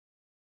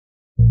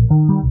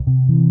Thank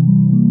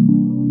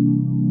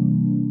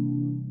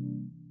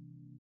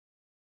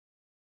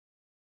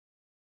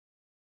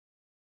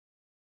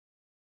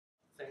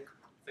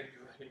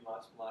you very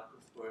much,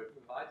 Marcus, for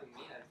inviting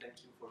me, and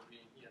thank you for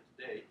being here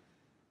today.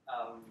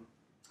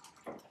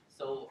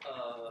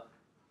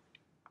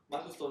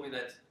 Marcus told me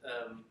that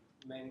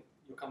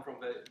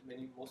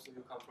most of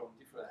you come from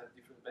have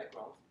different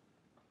backgrounds,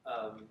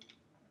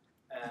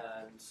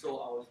 and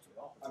so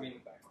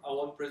I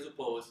won't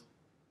presuppose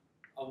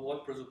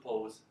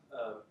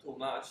too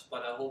much,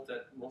 but I hope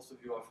that most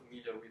of you are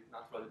familiar with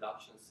natural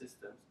deduction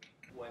systems.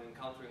 When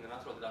encountering a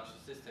natural deduction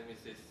system,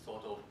 is this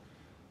sort of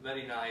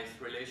very nice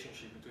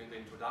relationship between the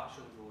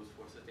introduction rules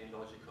for certain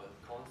logical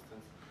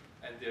constants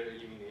and their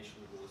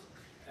elimination rules.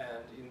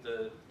 And in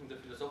the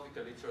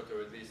philosophical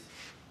literature, this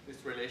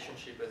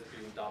relationship has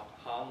been dubbed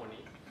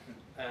harmony.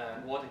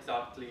 And what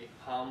exactly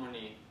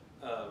harmony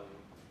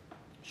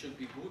should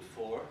be good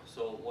for?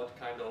 So what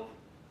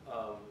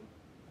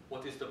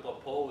is the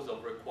purpose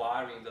of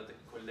requiring that the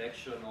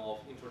collection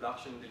of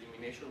introduction and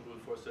elimination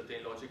rules for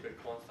certain logical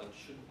constants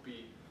should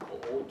be or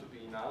ought to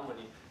be in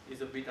harmony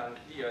is a bit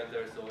unclear, and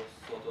there's a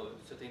sort of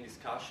certain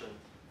discussion,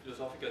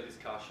 philosophical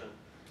discussion,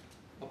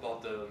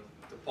 about the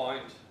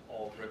point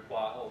of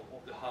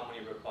the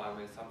harmony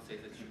requirement. Some say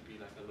that it should be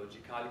like a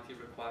logicality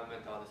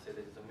requirement, others say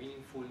that it's a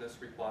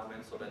meaningfulness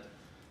requirement, so that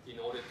in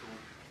order to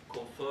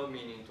confer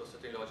meaning to a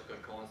certain logical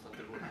constant,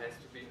 the rule has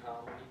to be in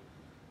harmony.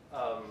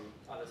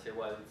 Others say,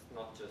 well, it's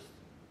not just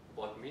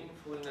about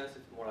meaningfulness,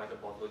 it's more like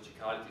about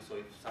logicality, so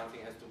if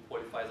something has to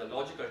qualify as a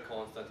logical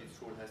constant,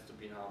 its rule has to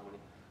be in harmony.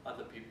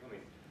 Other people,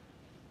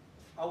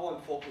 I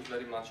won't focus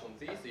very much on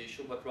this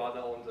issue, but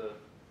rather on the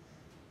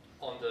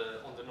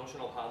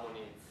notion of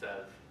harmony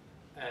itself.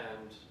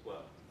 And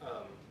well,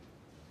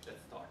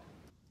 let's start.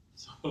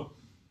 So,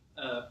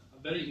 a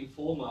very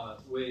informal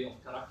way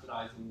of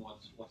characterizing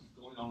what is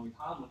going on with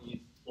harmony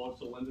is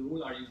also when the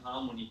rules are in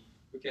harmony,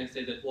 we can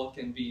say that what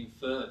can be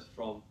inferred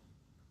from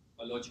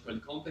a logically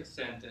complex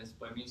sentence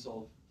by means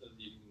of the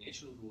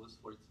elimination rules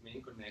for its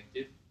main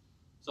connective.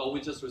 So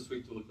we just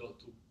restrict to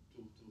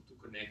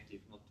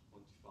connective, not to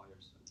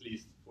quantifiers, at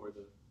least for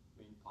the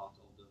main part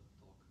of the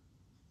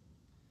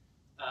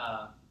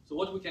talk. So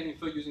what we can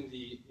infer using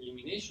the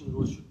elimination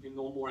rule should be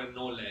no more and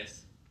no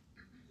less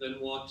than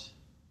what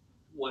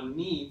one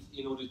needs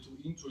in order to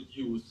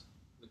introduce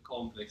the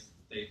complex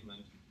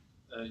statement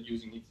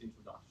using its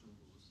introduction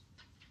rules.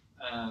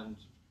 And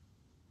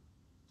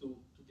to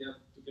get a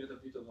bit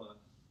of to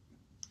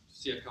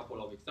see a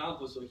couple of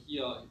examples. So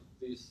here,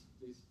 this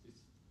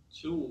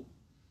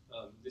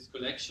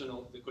collection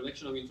of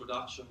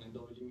introduction and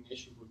of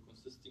elimination rule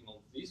consisting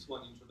of this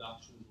one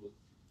introduction rule.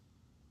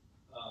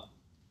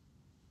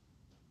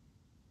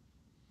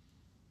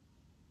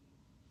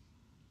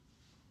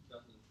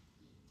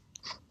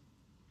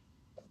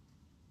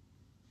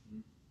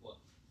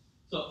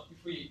 So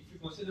if we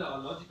consider our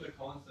logical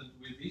constant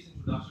with this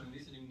introduction and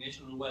this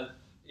elimination rule, well,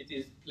 it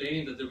is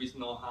plain that there is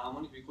no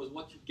harmony, because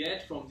what you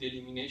get from the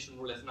elimination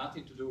rule has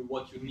nothing to do with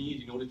what you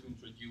need in order to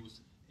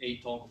introduce a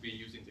talk B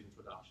using the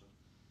introduction.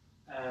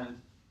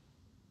 And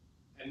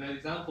an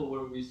example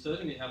where we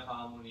certainly have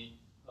harmony,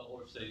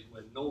 or say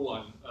when no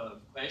one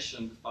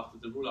questioned the fact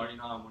that the rules are in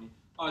harmony,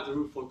 are the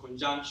rule for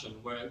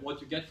conjunction, where what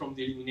you get from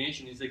the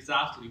elimination is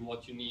exactly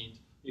what you need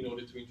in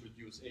order to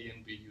introduce A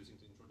and B using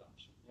the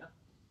introduction. Yeah?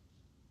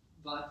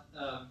 But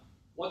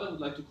what I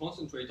would like to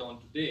concentrate on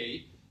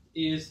today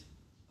is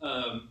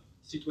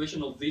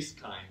situation of this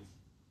kind,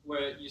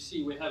 where you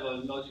see we have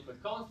a logical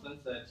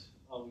constant that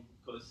we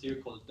call a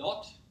circle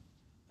dot,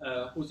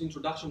 whose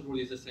introduction rule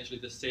is essentially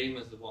the same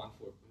as the one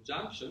for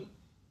conjunction,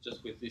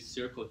 just with this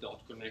circle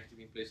dot connective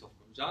in place of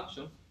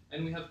conjunction.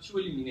 And we have two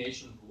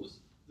elimination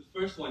rules. The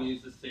first one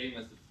is the same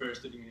as the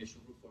first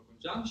elimination rule for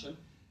conjunction,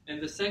 and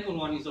the second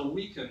one is a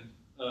weakened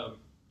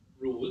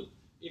rule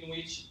in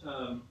which,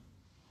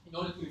 in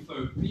order to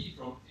infer B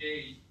from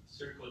A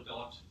circle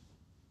dot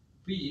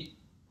B,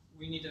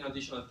 we need an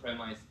additional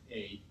premise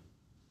A.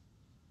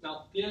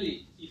 Now,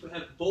 clearly, if we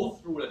have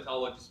both rules at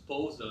our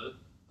disposal,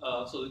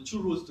 so the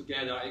two rules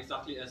together are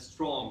exactly as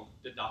strong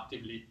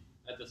deductively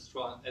as the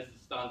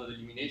standard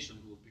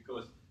elimination rule,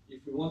 because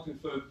if we want to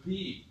infer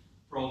B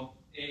from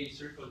A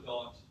circle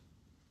dot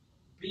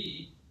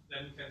B,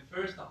 then we can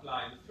first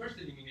apply the first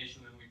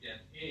elimination when we get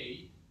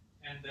A,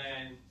 and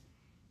then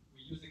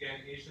we use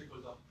again A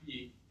circle dot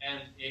B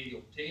and A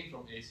obtained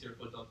from A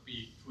circle dot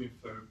B to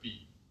infer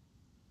B,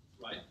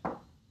 right?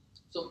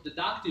 So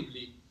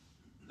deductively,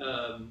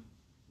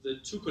 the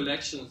two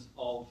collections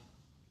of,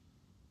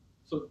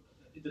 so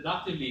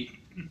deductively,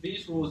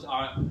 these rules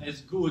are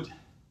as good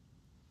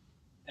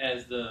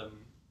as the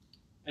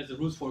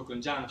rules for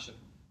conjunction,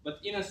 but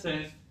in a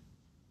sense,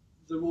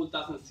 the rule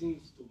doesn't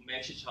seem to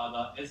match each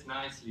other as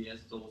nicely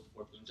as those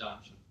for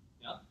conjunction.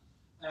 Yeah?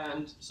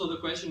 And so the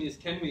question is,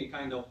 can we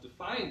kind of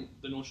define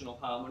the notion of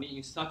harmony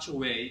in such a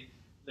way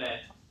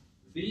that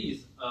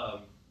these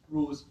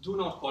rules do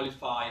not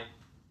qualify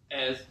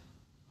as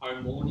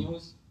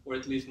harmonious, or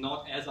at least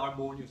not as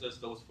harmonious as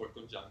those for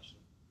conjunction?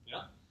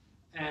 Yeah?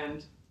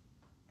 And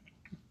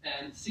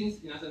And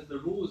since, in a sense, the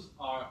rules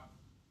are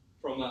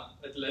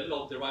at the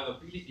level of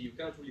derivability, you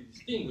cannot really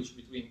distinguish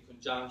between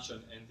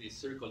conjunction and the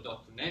circle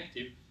dot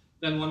connective,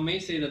 then one may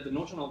say that the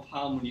notion of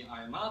harmony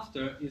I am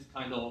after is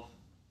kind of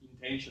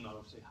intensional,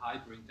 or say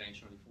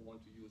hyper-intensional, if we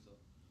want to use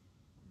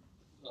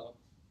a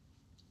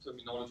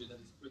terminology that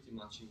is pretty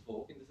much in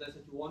vogue, in the sense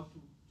that you want to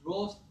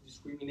draw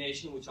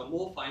discrimination which are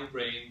more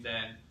fine-grained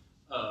than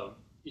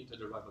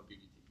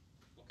interderivability.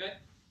 Okay?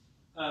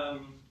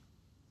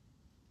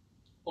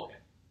 Okay.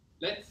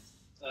 Let's,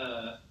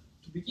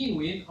 to begin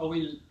with, I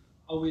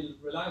will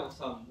rely on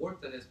some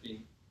work that has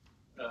been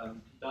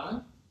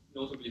done,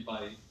 notably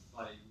by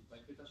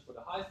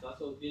schroeder-heister.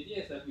 So the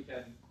idea is that we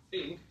can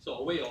think, so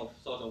a way of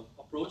sort of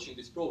approaching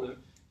this problem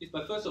is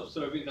by first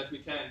observing that we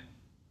can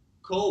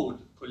code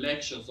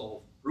collections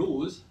of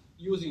rules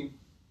using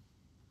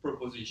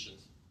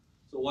propositions.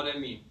 So what I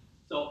mean,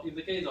 so in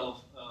the case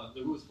of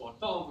the rules for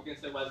tongue, we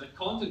can say, well, the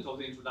content of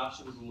the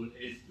introduction rule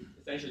is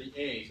essentially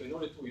A. So in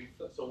order to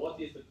infer, so what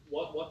is the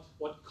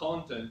what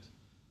content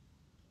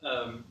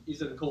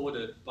is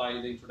encoded by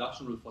the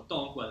introduction rule for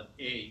tongue? Well,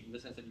 A, in the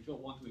sense that if you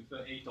want to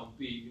infer A tongue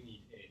B, you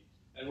need A.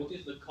 And what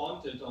is the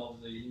content of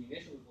the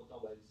elimination rule for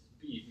tongue? Well, it's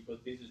B, because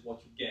this is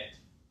what you get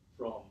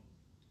from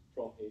A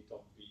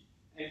tongue B.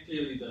 And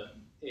clearly the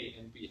A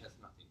and B has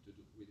nothing to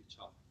do with each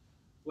other.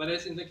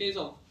 Whereas in the case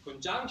of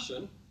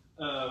conjunction,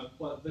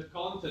 well, the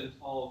content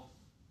of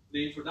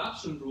the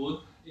introduction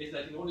rule is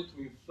that in order to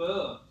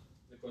infer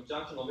the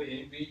conjunction of A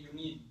and B, you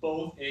need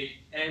both A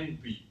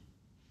and B.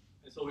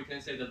 And so we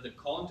can say that the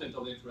content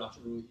of the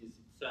introduction rule is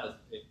itself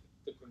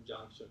the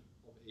conjunction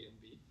of A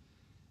and B.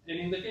 And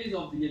in the case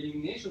of the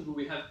elimination rule,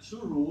 we have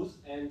two rules,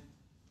 and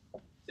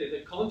say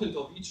the content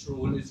of each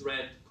rule is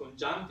read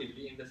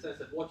conjunctively in the sense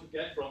that what you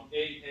get from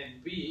A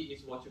and B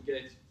is what you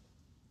get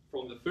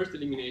from the first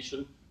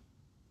elimination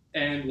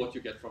and what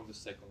you get from the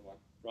second one,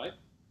 right?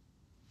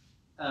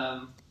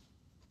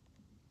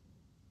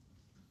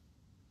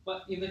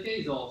 But in the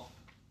case of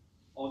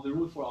the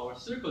rule for our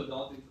circle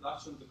dot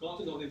introduction, the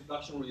content of the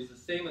introduction rule is the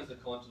same as the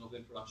content of the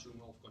introduction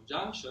rule of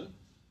conjunction,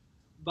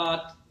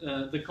 but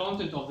the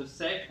content of the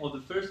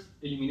first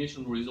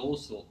elimination rule is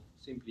also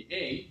simply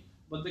A,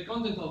 but the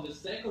content of the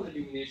second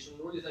elimination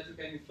rule is that you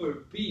can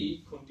infer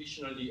B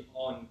conditionally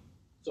on,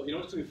 so in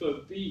order to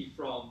infer B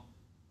from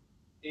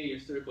A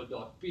circle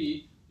dot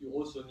B, you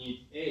also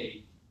need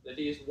A. That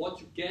is, what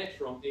you get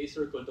from A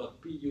circle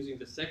dot B using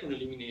the second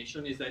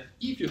elimination is that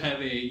if you have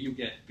A, you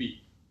get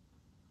B.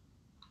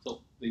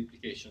 So the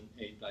implication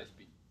A implies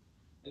B.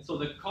 And so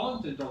the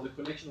content of the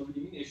collection of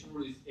elimination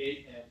rule is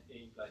A and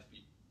A implies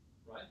B,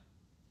 right?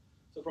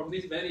 So from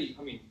this very,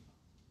 I mean,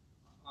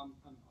 I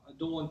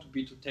don't want to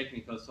be too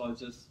technical, so I'll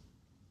just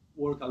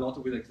work a lot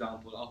with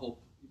example. I hope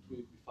it will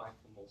be fine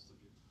for most of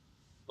you.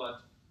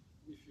 But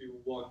if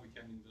you want, we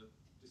can, in the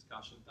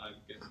discussion time,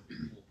 get a bit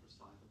more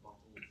precise about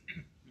all this.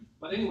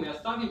 But anyway, a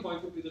starting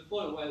point would be the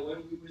following. Well,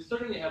 when we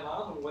certainly have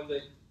harmony when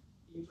the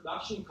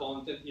introduction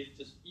content is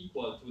just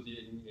equal to the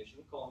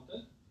elimination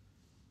content.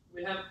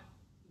 We have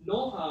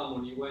no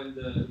harmony when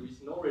there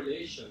is no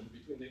relation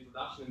between the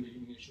introduction and the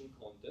elimination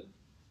content.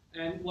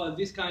 And well,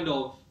 this kind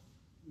of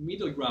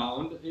middle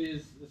ground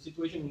is the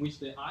situation in which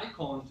the I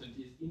content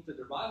is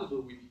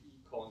interderivable with the E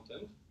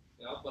content,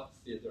 yeah, but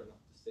still they're not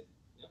the same.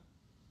 Yeah?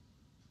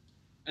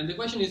 And the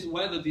question is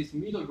whether this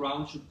middle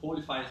ground should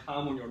qualify as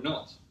harmony or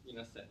not, in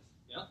a sense.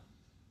 Yeah?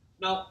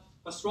 Now,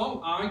 a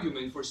strong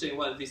argument for saying,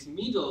 well, this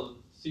middle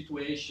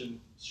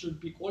situation should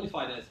be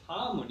qualified as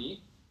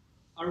harmony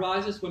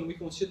arises when we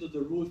consider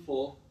the rule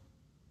for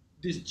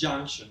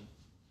disjunction.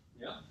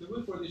 Yeah? The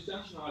rule for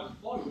disjunction are the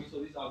following.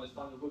 So these are the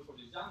standard rule for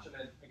disjunction,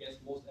 and I guess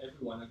most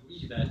everyone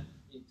agrees that.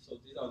 So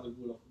these are the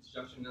rule of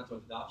disjunction and natural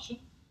deduction.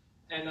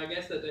 And I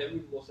guess that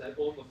almost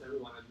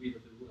everyone agrees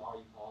that the rule are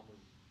in harmony.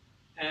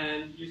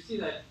 And you see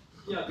that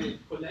here the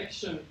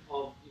collection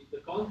of the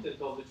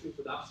content of the two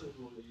introduction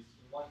rule is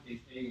in one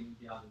case A and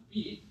the other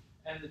B,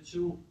 and the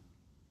two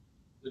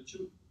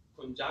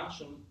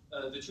introduction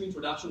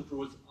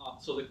rules are,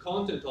 so the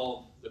content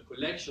of the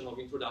collection of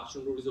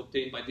introduction rules is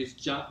obtained by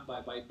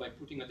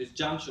putting a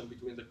disjunction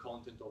between the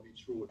content of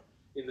each rule,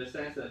 in the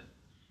sense that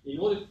in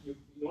order to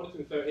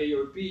infer A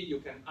or B, you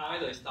can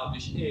either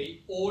establish A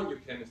or you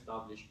can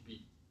establish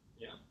B.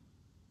 Yeah.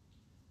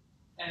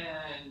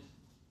 And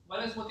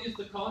whereas what is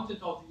the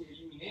content of the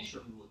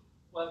elimination rule?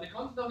 Well, the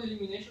content of the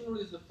elimination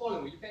rule is the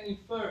following. You can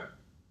infer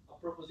a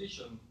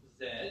proposition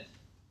Z,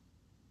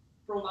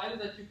 provided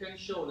that you can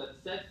show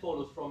that Z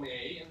follows from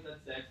A and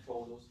that Z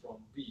follows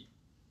from B.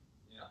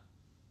 Yeah.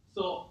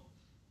 So,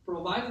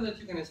 provided that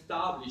you can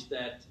establish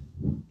that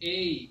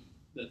Z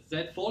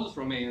follows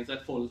from A and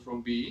Z follows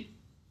from B,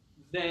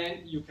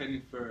 then you can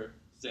infer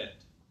Z.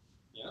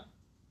 Yeah.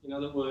 In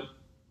other words,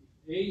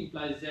 if A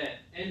implies Z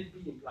and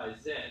B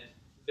implies Z,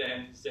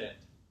 then Z.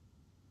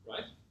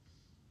 Right?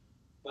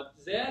 But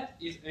Z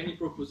is any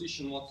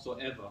proposition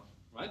whatsoever.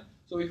 Right?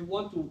 So if you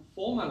want to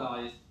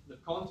formalize the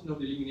content of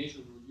the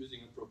elimination rule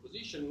using a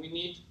proposition, we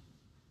need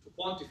to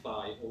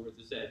quantify over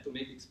the Z to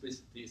make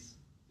explicit this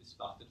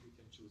fact that we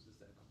can choose the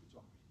Z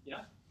arbitrarily.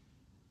 Yeah?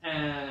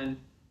 And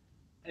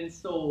And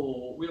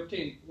so we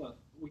obtain, well,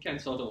 we can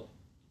sort of,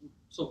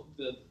 so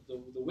the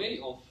way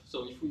of,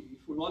 so if we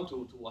want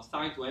to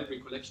assign to every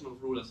collection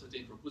of rules a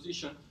certain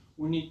proposition,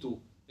 we need to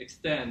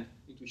extend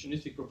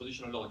intuitionistic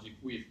propositional logic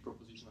with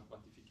propositional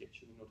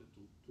quantification in order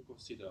to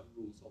consider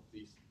rules of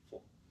this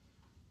form.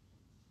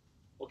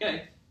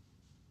 Okay?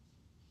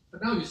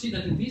 But now you see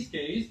that in this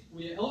case,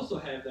 we also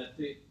have that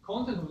the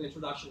content of the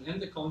introduction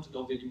and the content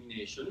of the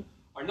elimination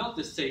are not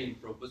the same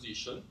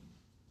proposition.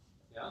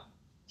 Yeah?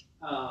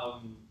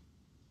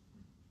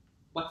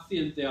 But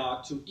still they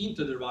are two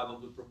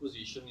interderivable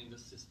propositions in the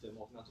system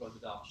of natural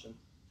deduction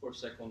for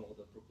second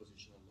order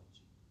propositional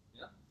logic.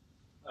 Yeah?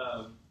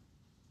 I'm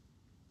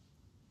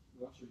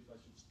not sure if I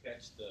should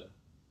sketch the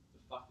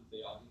fact that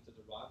they are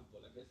interderivable.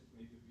 I guess it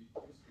may be a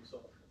bit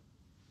useful.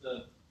 So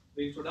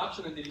the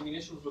introduction and the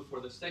elimination rule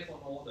for the second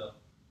order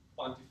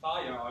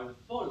quantifier are the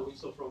following.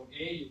 So from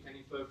A you can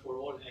infer for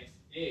all x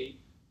A,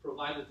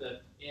 provided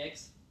that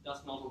x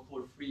does not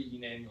occur free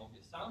in any of the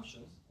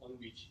assumptions on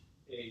which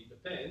A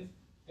depends.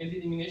 And the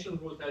elimination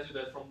rule tells you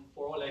that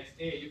for all x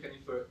A, you can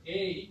infer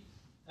A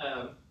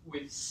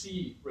with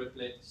C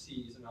replaced.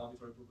 C is an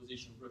arbitrary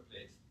proposition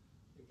replaced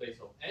in place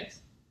of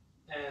x.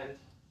 And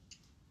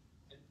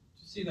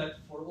to see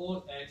that for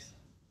all x,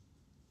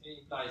 A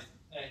implies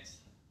x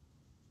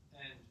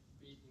and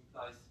B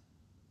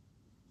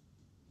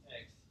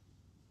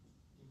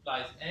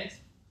implies x,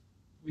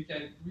 we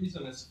can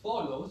reason as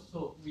follows.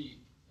 So we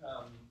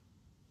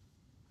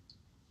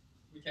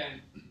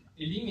can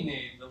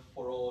eliminate the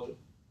for all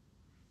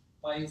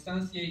by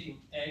instantiating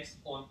x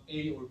on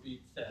A or B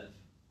itself.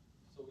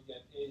 So we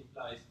get A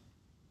implies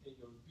A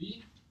or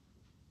B,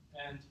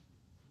 and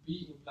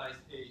B implies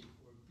A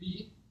or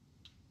B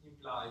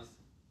implies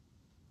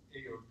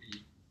A or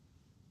B.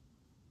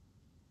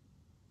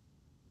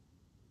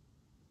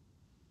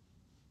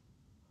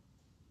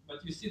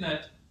 But you see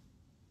that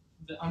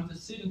the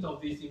antecedent of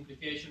this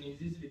implication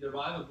is easily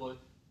derivable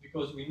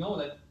because we know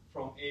that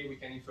from A we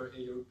can infer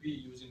A or B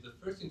using the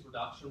first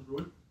introduction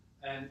rule,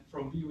 and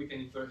from B we can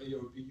infer A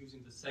or B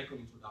using the second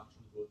introduction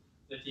rule.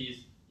 That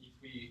is, if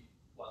we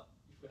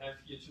have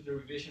here two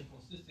derivations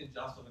consistent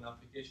just of an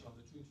application of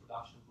the two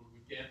introduction rule,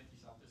 we get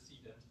this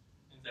antecedent,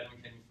 and then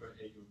we can infer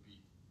A or B.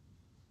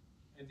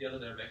 And the other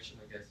direction,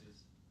 I guess,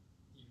 is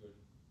even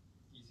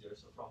easier.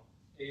 So from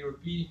A or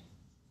B,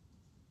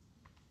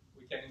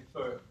 we can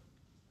infer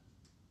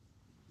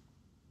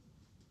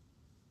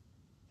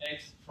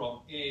x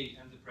from A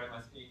and the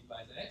premise A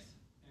implies x,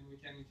 and we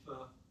can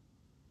infer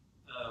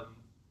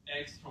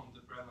x from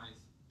the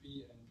premise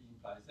B and B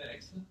implies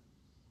x.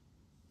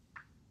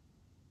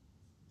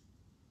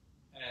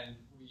 And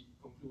we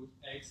conclude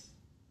x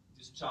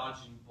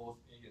discharging both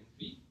A and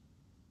B.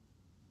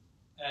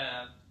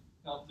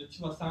 Now the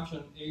two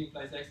assumptions A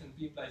implies x and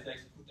B implies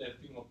x could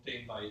have been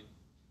obtained by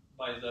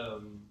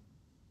the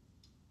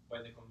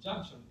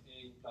conjunction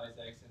A implies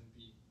x and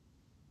B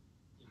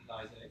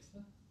implies x.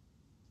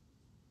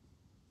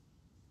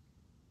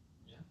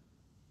 Yeah,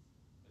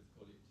 let's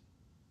call it.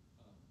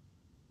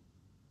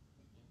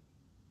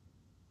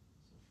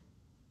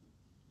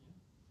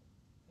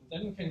 And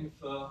then we can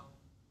infer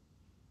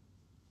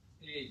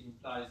A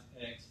implies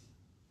x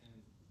and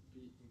B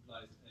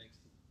implies x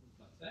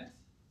implies x.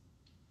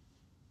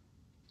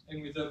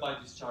 And we thereby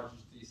discharge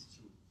these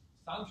two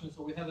assumptions.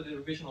 So we have a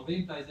derivation of A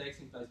implies x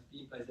implies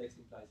B implies x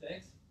implies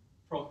x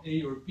from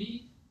A or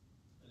B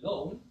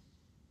alone.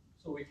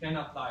 So we can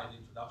apply the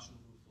introduction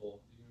rule for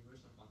the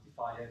universal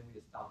quantifier, and we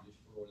establish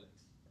for all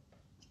x.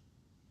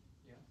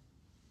 Yeah.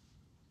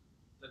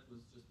 That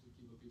was just to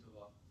give a bit of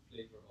a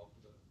flavor of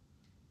the.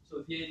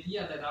 So the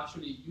idea that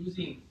actually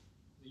using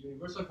the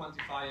universal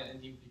quantifier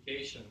and the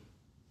implication,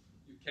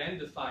 you can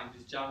define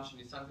disjunction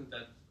is something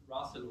that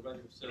Russell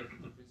already observed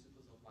in the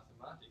principles of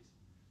mathematics,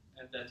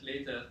 and that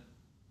later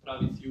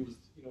Kravitz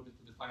used in order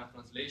to define a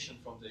translation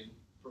from the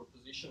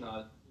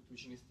propositional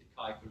intuitionistic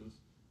calculus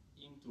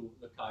into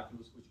the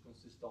calculus which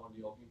consists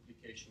only of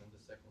implication and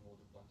the second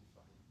order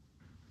quantifier.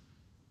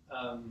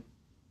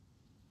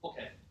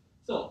 Okay,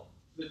 so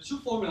the two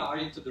formula are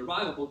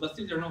interderivable, but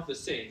still they're not the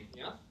same.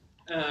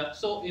 Yeah.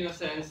 So in a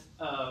sense.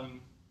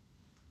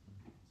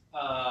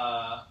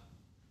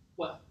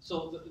 Well,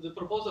 so the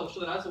proposal of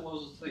schroeder-heister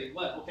was to say,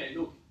 well, okay,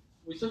 look,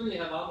 we certainly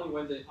have harmony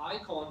when the I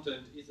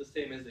content is the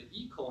same as the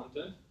E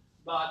content,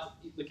 but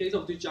the case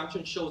of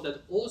disjunction shows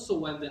that also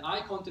when the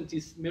I content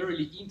is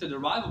merely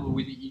interderivable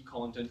with the E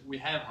content, we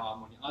have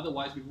harmony.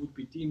 Otherwise, we would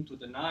be deemed to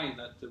deny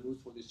that the rules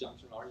for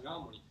disjunction are in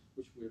harmony,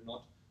 which we're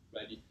not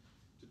ready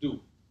to do.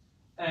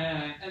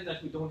 And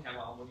that we don't have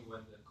harmony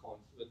when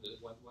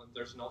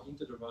there's no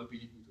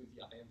interderivability between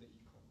the I and the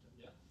E content.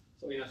 Yeah.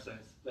 So in a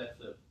sense, that's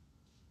the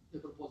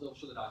proposal of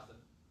schroeder-heister.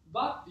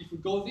 But if we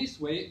go this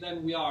way,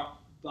 then we are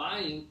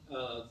buying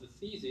the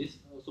thesis.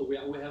 So we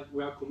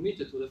are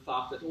committed to the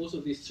fact that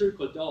also this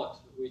circle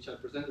dot, which I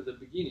presented at the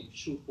beginning,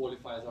 should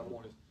qualify as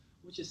harmonious,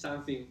 which is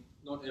something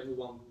not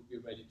everyone would be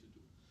ready to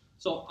do.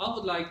 So I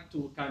would like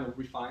to kind of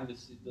refine the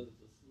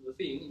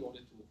thing in order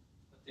to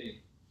attain,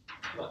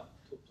 well,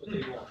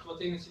 to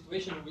attain a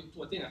situation,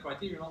 to attain a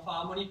criterion of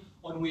harmony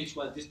on which,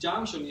 well, this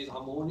junction is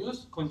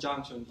harmonious,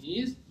 conjunction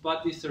is,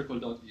 but this circle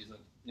dot isn't.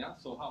 Yeah,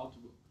 so how to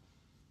go?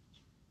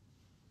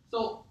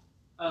 So,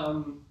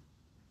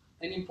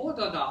 an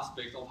important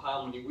aspect of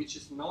harmony, which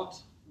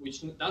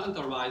doesn't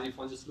arise if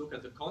one just look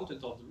at the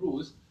content of the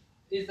rules,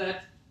 is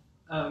that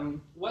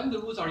when the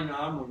rules are in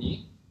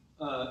harmony,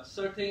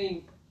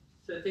 certain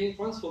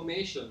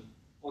transformation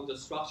on the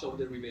structure of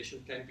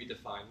derivation can be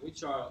defined,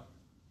 which are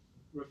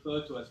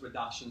referred to as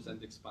reductions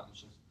and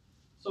expansions.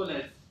 So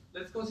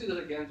let's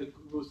consider again the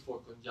rules for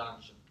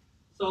conjunction.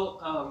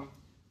 So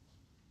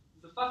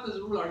the fact that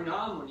the rules are in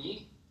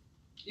harmony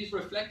is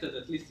reflected,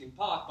 at least in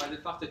part, by the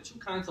fact that two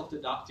kinds of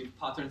deductive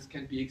patterns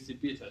can be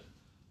exhibited.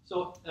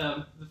 So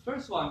the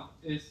first one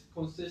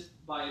consists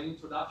by an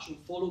introduction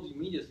followed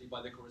immediately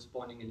by the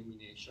corresponding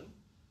elimination.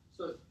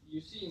 So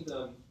you see in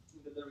the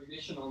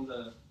derivation on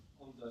the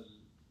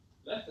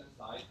left-hand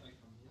side, I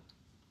come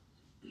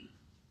here,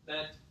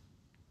 that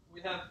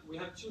we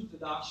have two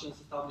deductions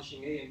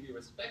establishing A and B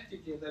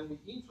respectively, and then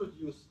we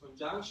introduce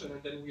conjunction,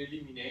 and then we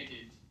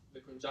eliminated the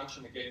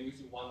conjunction again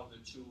using one of the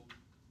two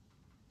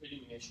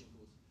elimination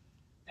rules.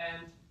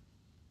 And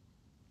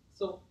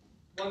so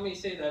one may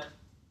say that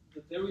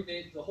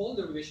the whole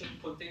derivation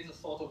contains a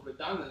sort of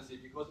redundancy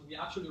because we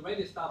actually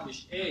already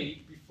established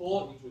A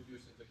before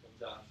introducing the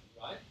conjunction,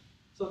 right?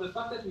 So the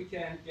fact that we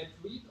can get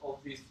rid of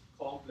this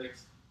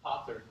complex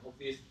pattern, of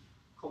this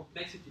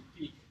complexity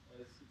peak,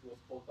 as it was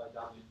called by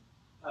Daniel,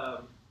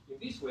 in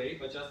this way,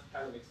 by just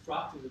kind of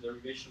extracting the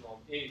derivation of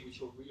A,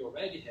 which we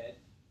already had,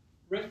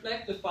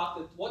 reflect the fact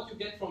that what you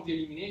get from the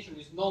elimination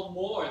is no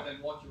more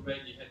than what you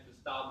already had to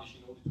establish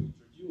in order to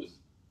introduce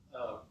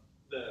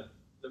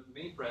the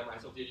main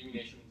premise of the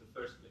elimination in the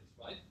first place,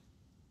 right?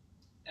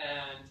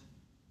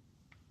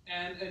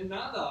 And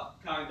another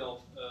kind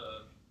of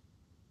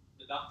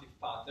deductive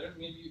pattern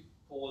may be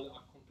called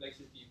a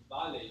complexity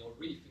valley or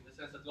reef, in the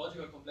sense that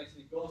logical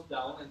complexity goes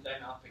down and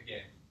then up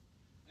again.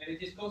 And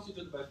it is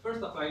constituted by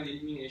first applying the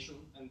elimination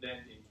and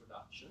then the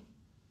introduction.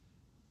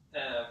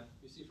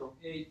 You see from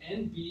A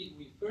and B,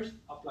 we first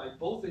apply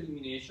both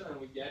elimination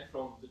and we get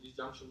from the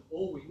disjunction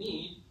all we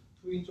need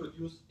to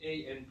introduce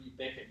A and B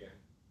back again.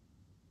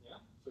 Yeah?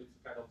 So it's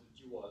kind of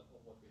the dual of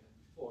what we had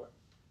before.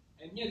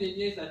 And here the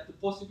idea is that the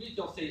possibility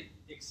of, say,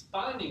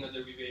 expanding a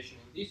derivation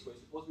in this way,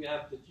 suppose we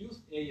have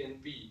deduced A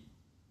and B,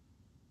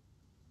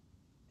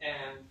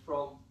 and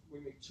we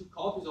make two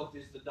copies of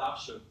this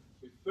deduction.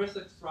 We first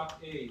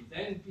extract A,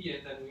 then B,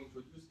 and then we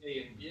introduce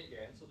A and B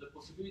again. So the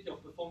possibility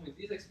of performing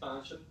this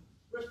expansion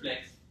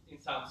reflects, in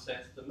some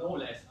sense, the no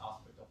less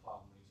aspect of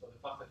harmony. So the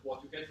fact that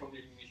what you get from the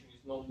elimination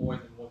is no more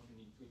than what you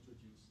need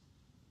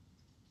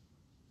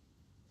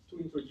to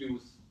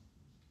introduce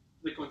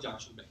the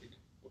conjunction back again.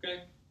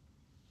 Okay?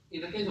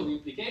 In the case of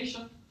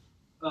implication,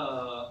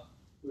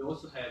 we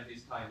also have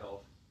this kind of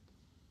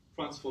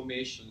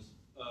transformations.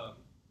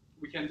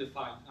 We can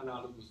define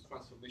analogous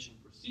transformation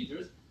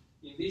procedures.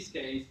 In this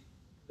case,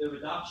 the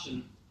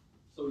reduction,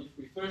 so if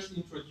we first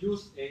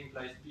introduce A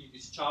implies B,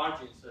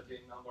 discharging a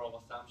certain number of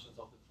assumptions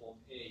of the form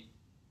A,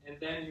 and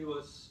then you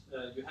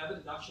have a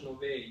deduction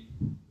of A,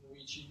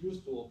 which you use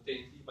to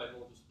obtain B by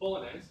modus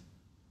ponens,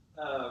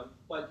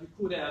 but you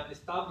could have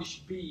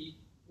established B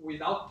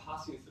without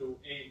passing through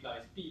A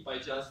implies B by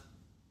just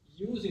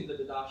using the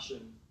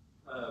deduction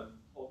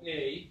of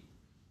A,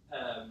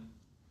 and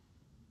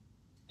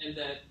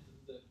then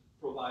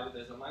provided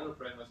as a minor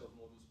premise of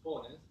modus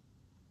ponens,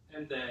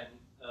 and then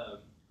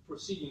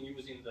proceeding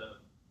using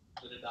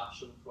the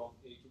deduction from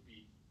A to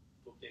B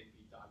to obtain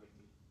B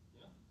targetly.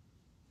 Yeah?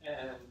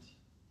 And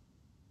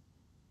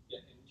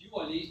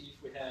dually,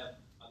 if we have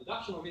a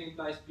deduction of A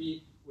implies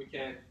B, we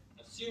can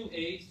assume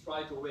A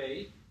straight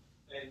away,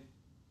 and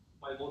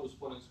by modus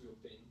ponens we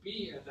obtain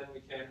B, and then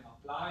we can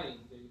apply in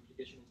the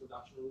implication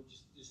introduction rule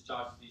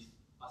discharge this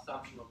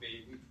assumption of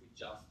A which we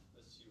just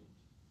assumed.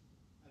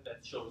 And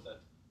that shows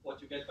that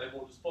what you get by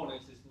modus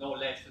ponens is no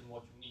less than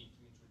what you need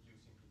to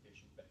introduce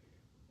implication back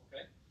again.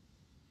 Okay?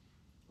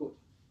 Good.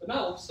 But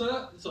now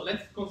observe, so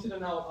let's consider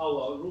now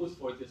our rules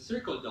for the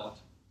circle dot.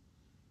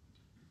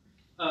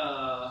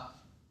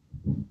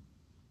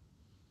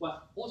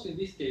 Well, also in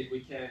this case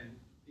we can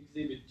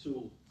exhibit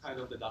two kind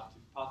of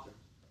deductive patterns.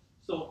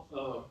 So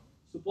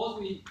suppose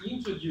we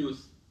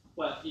introduce,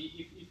 well,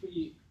 if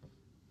we,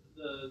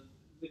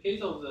 the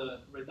case of the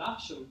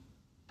reduction,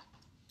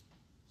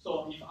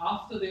 so if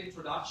after the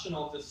introduction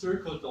of the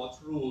circle dot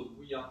rule,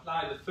 we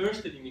apply the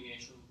first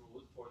elimination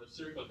rule for the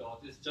circle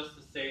dot, it's just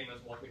the same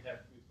as what we have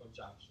with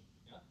conjunction.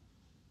 Yeah?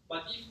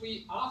 But if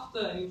we, after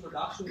an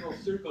introduction of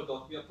circle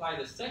dot, we apply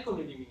the second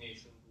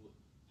elimination rule,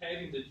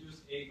 having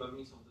deduced A by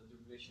means of the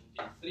derivation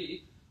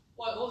D3,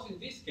 well, also in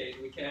this case,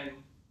 we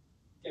can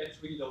get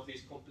rid of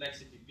this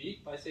complexity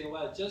peak by saying,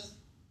 well, just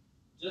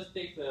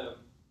take the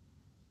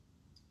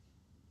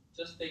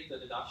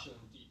deduction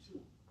D2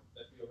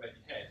 that we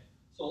already had.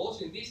 So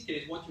also in this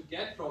case, what you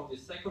get from the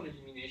second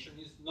elimination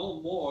is no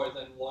more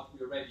than what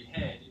we already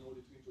had in order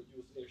to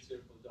introduce a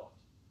circle dot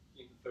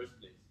in the first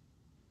place.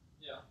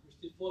 Yeah, you're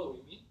still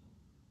following me?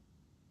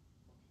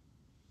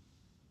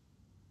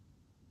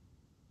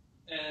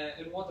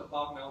 And what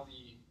about now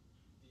the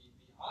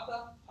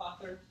other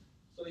pattern?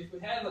 So if we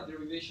have a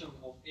derivation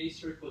of a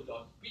circle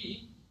dot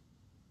b,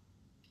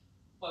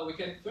 well, we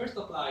can first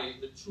apply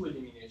the two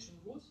elimination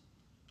rules.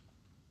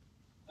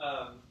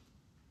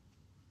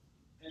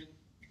 And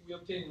we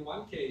obtain in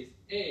one case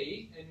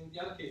A, and in the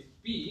other case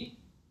B.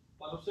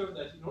 But observe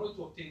that in order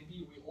to obtain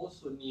B, we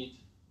also need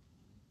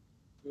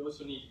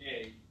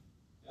A.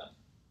 Yeah?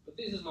 But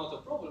this is not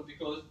a problem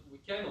because we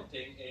can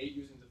obtain A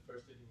using the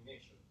first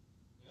elimination.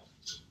 Yeah?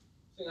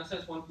 So in a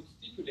sense, one could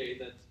stipulate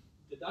that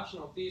deduction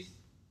of this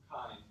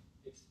kind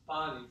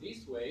expand in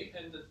this way,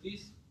 and that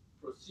this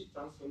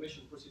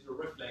transformation procedure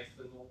reflects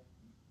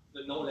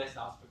the no less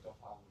aspect of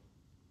harmony.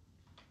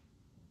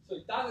 So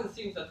it doesn't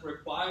seem that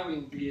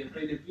requiring the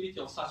availability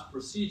of such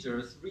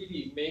procedures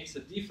really makes a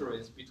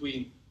difference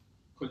between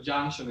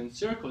conjunction and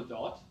circle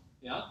dot,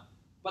 yeah?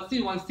 But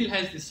still, one still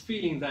has this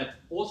feeling that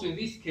also in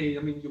this case,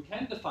 I mean, you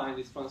can define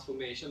this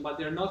transformation, but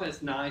they're not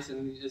as nice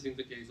as in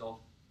the case of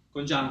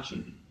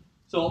conjunction.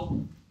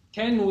 So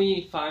can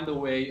we find a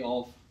way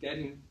of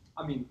getting,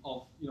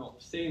 of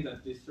saying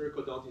that this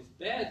circle dot is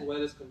bad,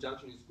 whereas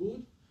conjunction is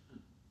good?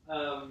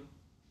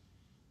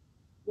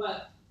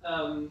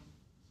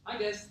 I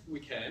guess we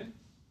can.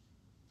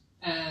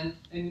 And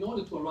in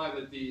order to arrive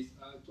at this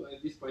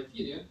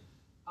criterion,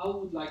 I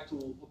would like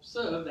to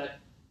observe that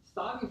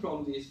starting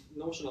from this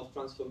notion of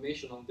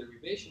transformation on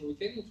derivation, we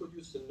can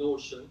introduce a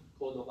notion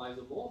called of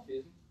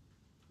isomorphism,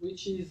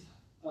 which is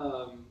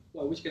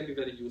which can be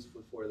very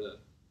useful for the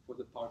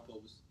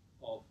purpose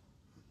of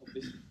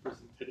this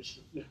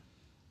presentation.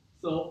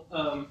 So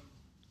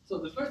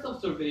the first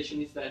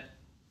observation is that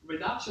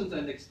reductions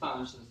and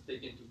expansions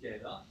taken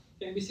together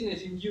can be seen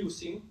as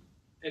inducing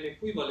an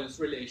equivalence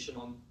relation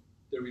on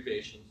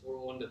derivations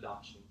or on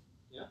deduction.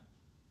 Yeah.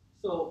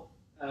 So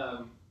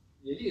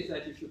the idea is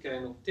that if you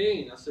can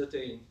obtain a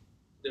certain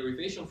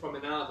derivation from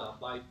another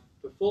by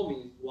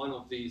performing one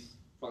of these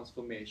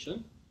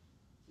transformations,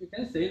 you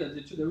can say that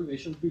the two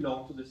derivations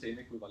belong to the same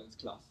equivalence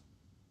class.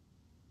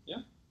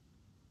 Yeah?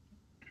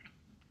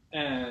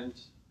 And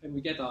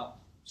we get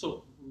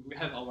so we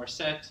have our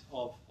set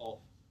of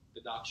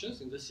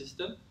deductions in the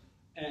system,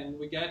 and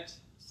we get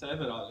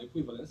several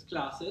equivalence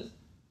classes,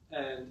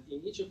 and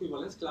in each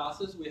equivalence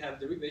classes we have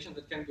derivation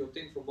that can be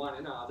obtained from one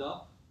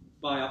another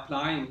by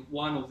applying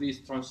one of these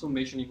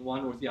transformations in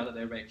one or the other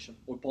direction,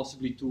 or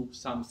possibly to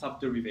some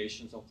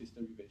subderivations of this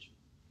derivation.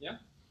 Yeah?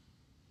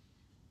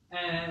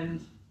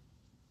 And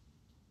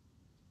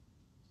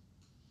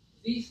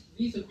this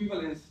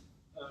equivalence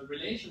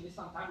relation is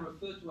sometimes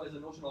referred to as a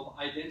notion of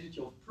identity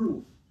of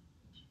proof,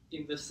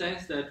 in the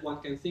sense that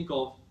one can think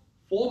of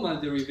formal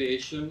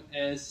derivation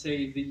as,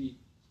 say, the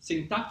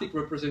syntactic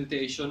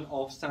representation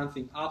of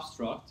something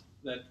abstract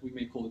that we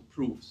may call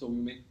proof. So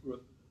we may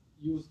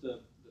use the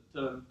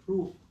term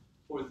proof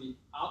for the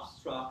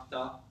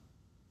abstracta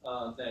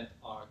that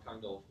are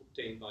kind of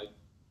obtained by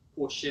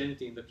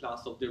quotienting the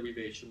class of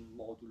derivation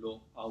modulo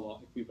our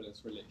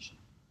equivalence relation.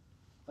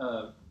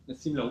 In a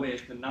similar way,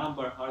 the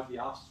number are the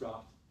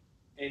abstract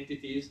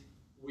entities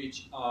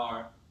which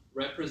are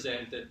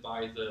represented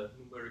by the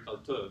numerical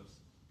terms,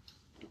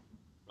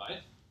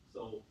 right?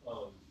 So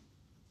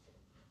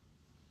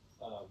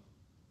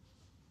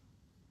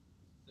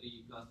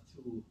 3 plus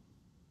 2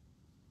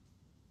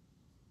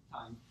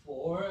 times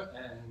 4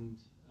 and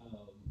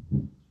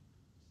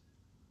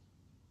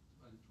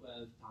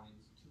 12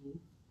 times 2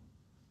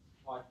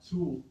 are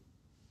two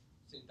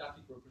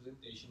syntactic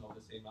representations of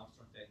the same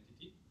abstract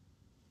entity.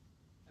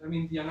 And I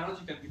mean, the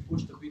analogy can be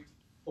pushed a bit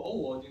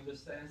forward in the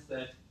sense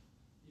that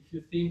if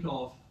you think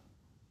of,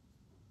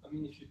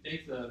 if you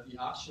take the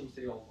axiom,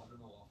 say, of, I don't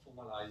know, a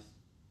formalized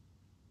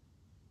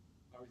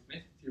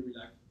arithmetic theory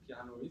like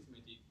piano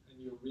arithmetic, and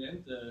you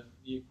orient the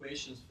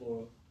equations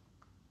for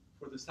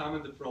the sum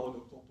and the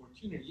product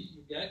opportunity,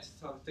 you get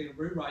certain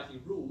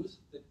rewriting rules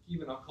that,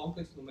 given a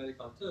complex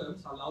numerical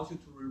terms, allows you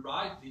to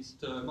rewrite this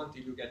term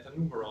until you get a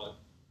numeroid,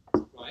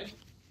 right?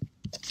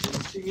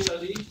 And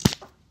similarly,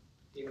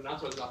 in a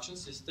natural deduction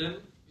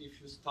system, if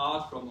you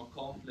start from a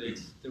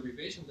complex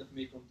derivation that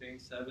may contain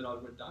several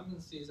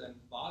redundancies and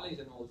valleys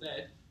and all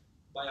that,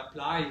 by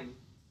applying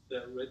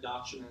the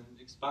reduction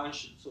and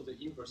expansion, so the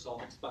inverse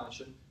of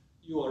expansion,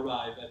 you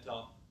arrive at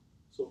a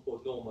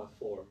so-called normal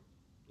form.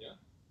 Yeah.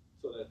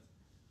 So that.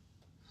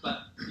 But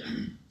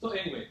yeah. So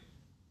anyway,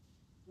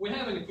 we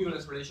have an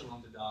equivalence relation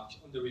on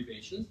deduction, on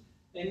derivations,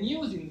 and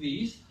using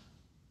these,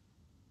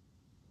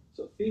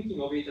 so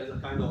thinking of it as a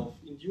kind of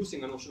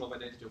inducing a notion of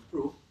identity of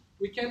proof,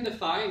 we can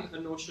define a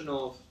notion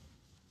of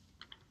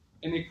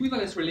an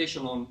equivalence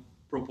relation on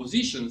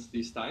propositions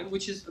this time,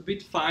 which is a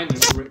bit finer,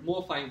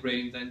 more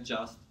fine-grained than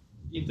just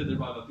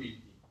interderivability.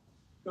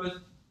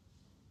 Because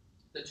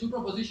the two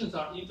propositions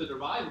are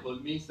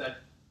interderivable means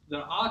that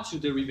there are two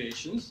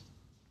derivations,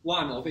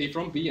 one of A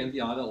from B and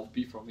the other of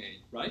B from A,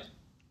 right?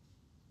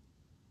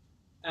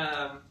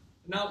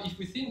 Now, if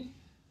we think,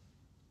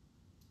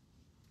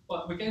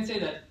 well, we can say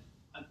that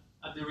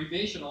a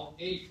derivation of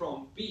A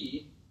from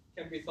B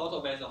can be thought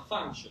of as a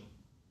function,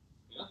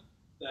 yeah,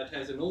 that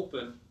has an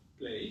open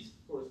place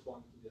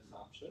corresponding to the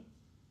assumption.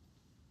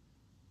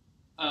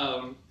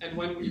 And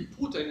when we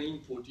put an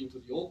input into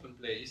the open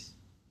place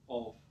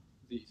of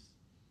this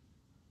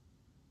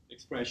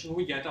expression,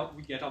 we get a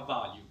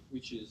value,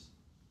 which is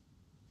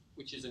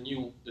a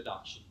new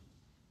deduction.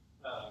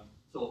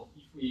 So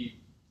if we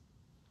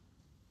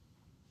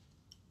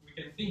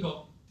can think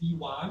of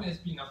D1 as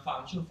being a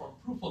function from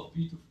proof of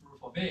B to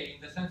proof of A,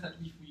 in the sense that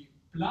if we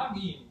plug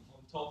in on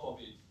top of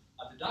it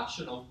a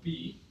deduction of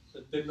B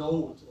that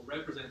denote or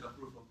represent a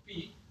proof of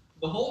B,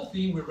 the whole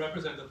thing will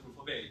represent a proof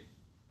of A,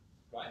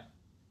 right?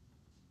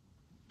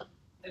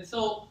 And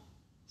so,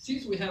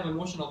 since we have a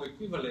notion of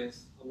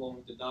equivalence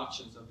among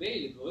deductions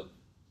available,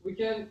 we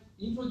can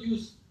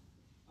introduce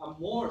a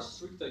more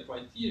stricter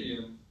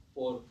criterion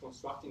for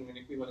constructing an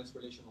equivalence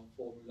relational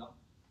formula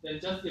than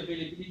just the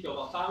availability of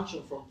a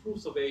function from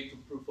proofs of A to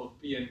proof of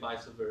B and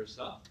vice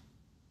versa.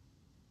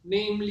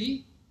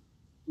 Namely,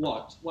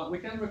 what? Well, we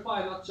can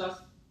require not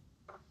just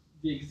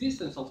the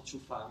existence of two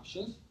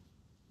functions,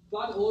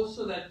 but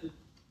also that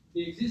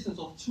the existence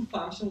of two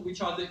functions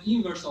which are the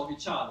inverse of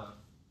each other.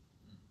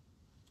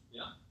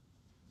 Yeah?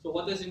 So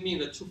what does it mean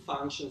that two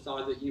functions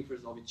are the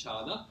inverse of each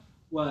other?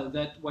 Well,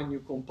 that when you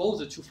compose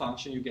the two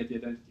functions, you get the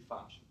identity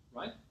function,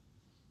 right?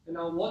 And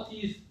now what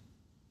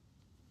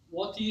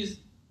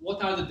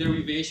are the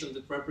derivations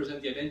that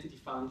represent the identity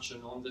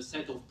function on the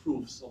set of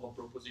proofs of a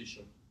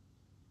proposition?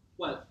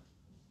 Well,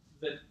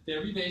 the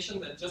derivation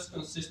that just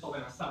consists of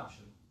an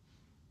assumption.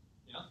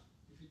 Yeah?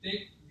 If you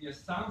take the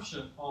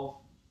assumption of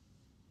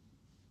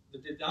the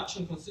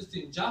deduction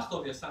consisting just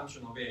of the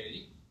assumption of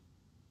A,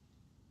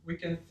 we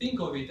can think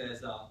of it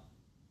as a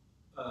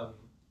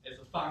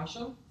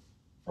function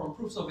from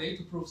proofs of A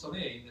to proofs of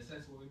A, in the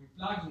sense that when we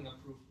plug in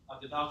a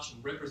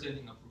deduction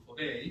representing a proof of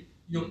A,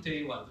 you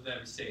obtain, well, the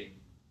very same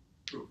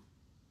proof.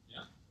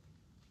 Yeah?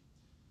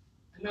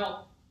 And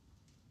now,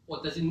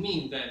 what does it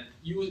mean then?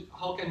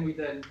 How can we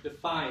then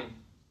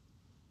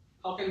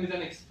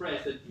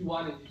express that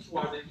D1 and D2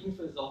 are the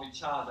inverse of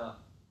each other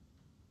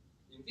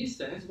in this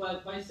sense?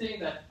 Well, by saying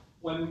that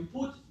when we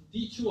put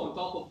D2 on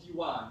top of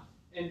D1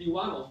 and D1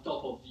 on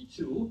top of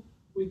D2,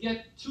 we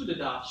get two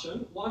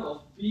deductions, one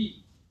of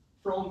B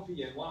from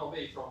B and one of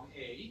A from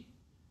A,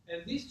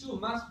 and these two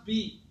must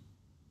be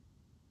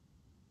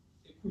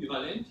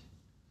equivalent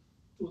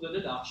to the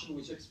deduction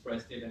which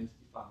express the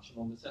identity function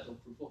on the set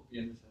of proof of B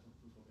and the set of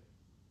proof of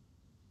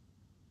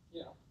A.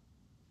 Yeah.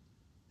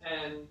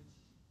 And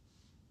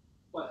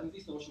well, and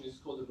this notion is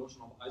called the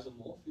notion of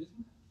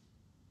isomorphism.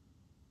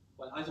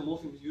 Well,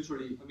 isomorphism is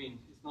usually, I mean,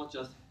 it's not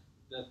just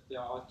that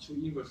there are two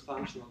inverse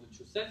functions on the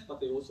two sets, but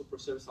they also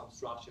preserve some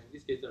structure. In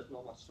this case, there's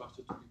not much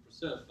structure to be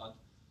preserved, but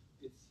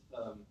it's,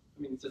 I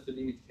mean, it's just the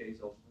limit case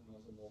of an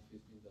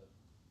isomorphism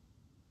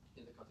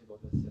in the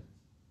categorical sense.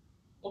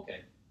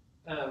 Okay.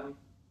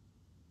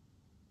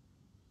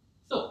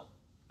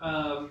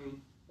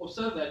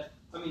 Observe that,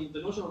 I mean,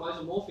 the notion of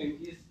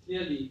isomorphism is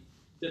clearly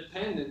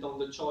dependent on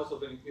the choice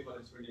of an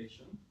equivalence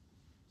relation.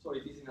 So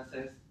it is, in a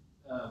sense,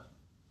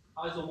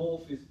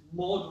 isomorphism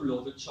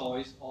modulo the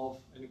choice of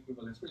an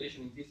equivalence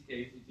relation. In this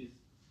case, it is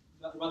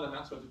rather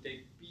natural to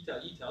take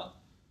beta eta,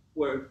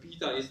 where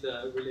beta is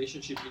the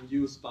relationship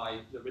induced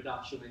by the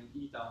reduction and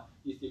eta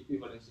is the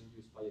equivalence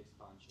induced by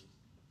expansions.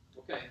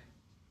 Okay?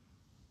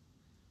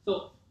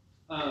 So,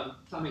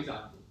 some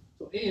examples.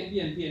 So A and B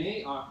and B and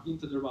A are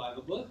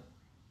interderivable,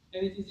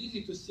 and it is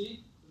easy to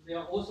see that they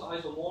are also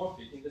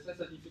isomorphic in the sense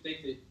that if you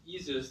take the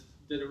easiest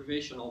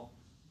derivation of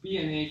B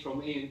and A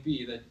from A and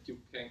B that you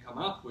can come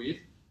up with,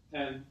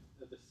 and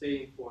the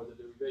same for the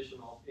derivation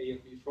of A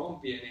and B from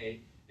B and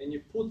A, and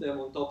you put them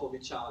on top of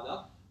each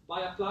other,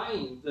 by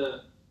applying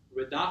the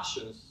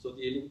reductions, so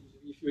if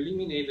you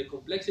eliminate the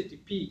complexity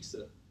peaks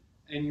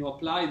and you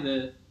apply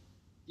the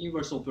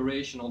inverse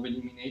operation of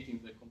eliminating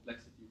the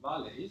complexity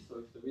valleys, so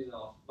if there is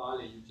a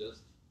valley, you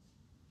just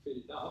fill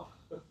it up,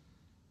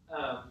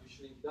 you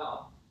shrink it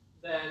up,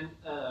 then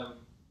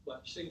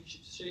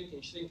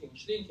shrinking,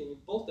 in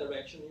both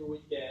directions, you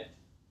will get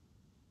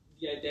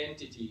the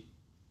identity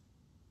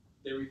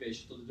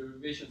derivation. So the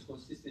derivations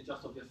consisting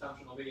just of the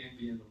assumption of A and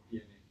B and of B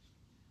and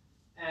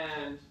A.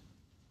 And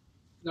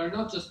they're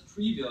not just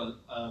trivial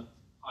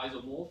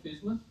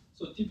isomorphism.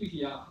 So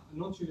typically a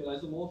non-trivial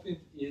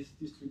isomorphism is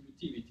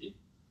distributivity.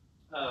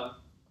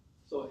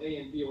 So A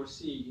and B or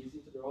C is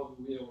interderivable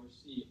with A or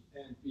C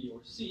and B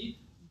or C.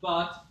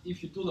 But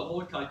if you do the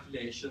whole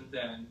calculation,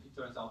 then it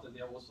turns out that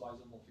they are also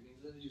isomorphic.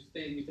 And you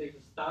take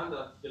the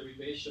standard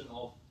derivation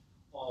of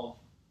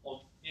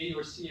A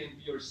or C and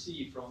B or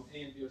C from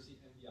A and B or C and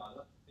the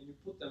other, and you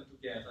put them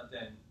together,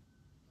 then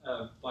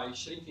by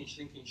shrinking,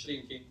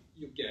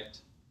 you get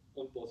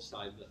on both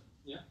sides.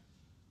 Yeah,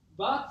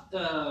 but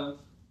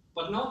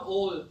not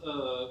all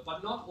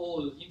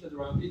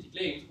interderivability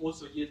claims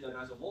also yield an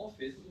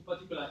isomorphism. In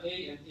particular,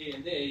 A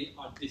and A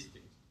are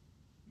distinct.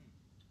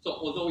 So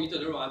although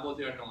interderivable,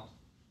 they are not.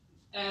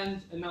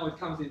 And now it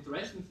comes the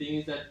interesting thing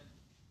is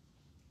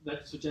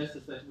that suggests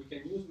us that we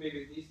can use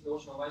maybe this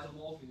notion of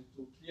isomorphism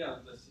to clear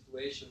the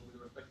situation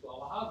with respect to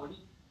our harmony.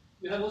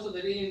 you have also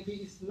that A and B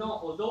is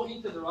not, although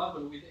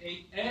interderivative with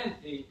A and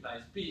A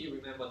implies B,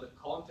 remember the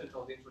content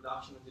of the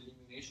introduction and the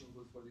elimination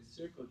rule for this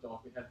circle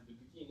dot we had at the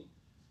beginning,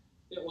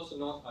 they're also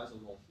not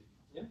isomorphic.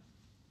 Yeah?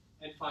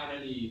 And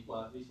finally,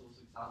 well, this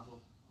also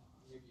example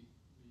maybe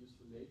be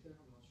useful later,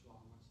 I'm not sure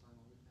how much time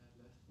I will have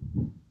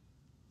left.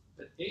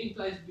 But A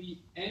implies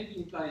B and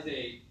B implies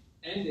A,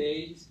 and A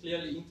is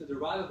clearly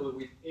interderivable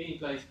with A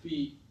implies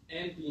B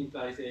and B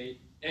implies A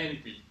and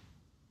B.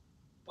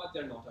 But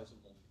they're not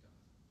isomorphic.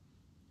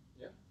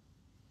 Yeah?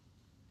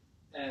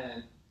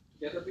 And to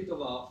get a bit of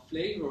a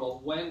flavor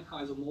of when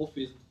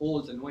isomorphism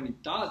holds and when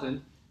it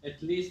doesn't,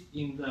 at least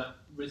in the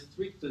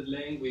restricted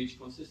language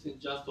consisting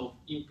just of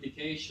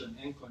implication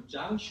and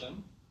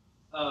conjunction,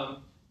 you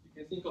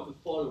can think of the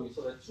following.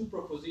 So that two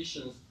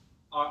propositions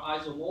are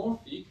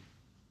isomorphic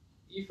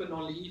if and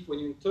only if when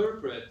you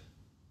interpret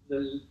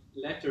the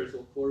letters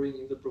occurring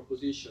in the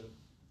proposition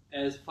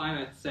as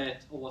finite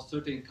set of a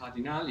certain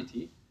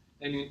cardinality,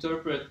 and you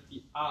interpret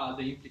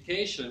the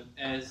implication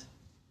as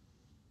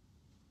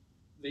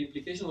the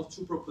implication of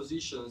two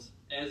propositions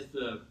as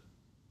the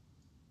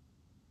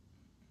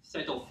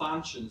set of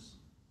functions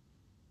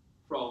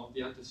from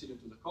the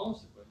antecedent to the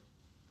consequent,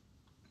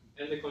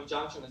 and the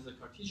conjunction as the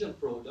Cartesian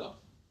product,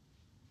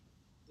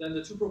 then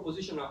the two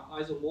propositions are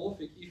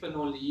isomorphic if and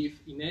only if,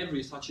 in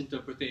every such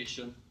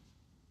interpretation,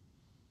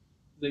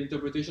 the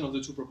interpretation of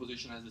the two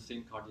propositions has the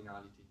same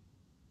cardinality.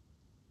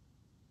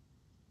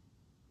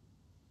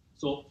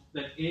 So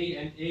that A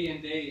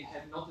and A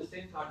have not the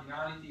same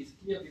cardinality is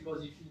clear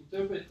because if you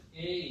interpret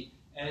A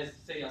as,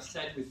 say, a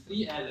set with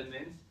 3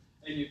 elements,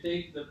 and you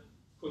take the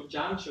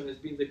conjunction as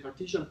being the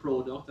Cartesian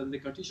product, and the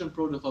Cartesian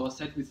product of a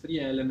set with 3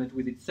 elements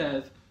with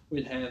itself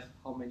will have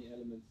how many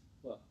elements?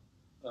 Well,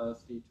 3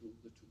 to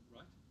the 2,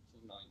 right? So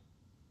 9.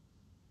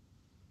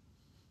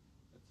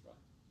 That's right.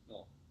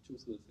 No, 2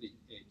 to the 3,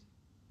 8.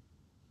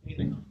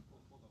 8.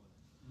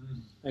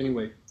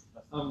 Anyway,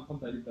 I'm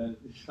very bad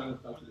at this kind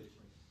of calculation.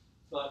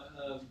 But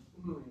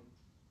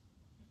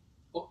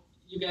oh,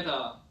 you get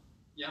a,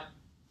 yeah,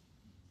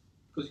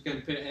 because you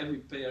can pair every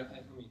pair,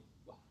 I mean,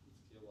 well,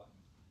 it's clear why.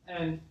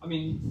 And I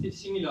mean,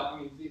 it's similar, I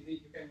mean, you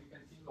can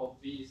think of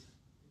these,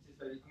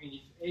 I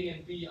mean, if A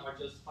and B are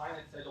just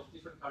finite set of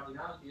different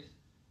cardinalities,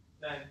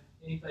 then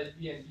A implies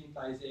B and B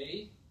implies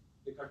A.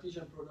 The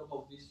Cartesian product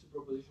of these two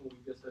propositions will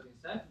be a certain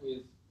set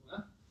with,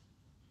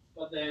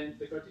 but then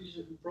the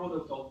Cartesian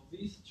product of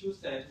these two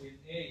sets with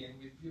A and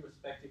with B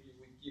respectively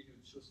will give you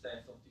two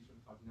sets of different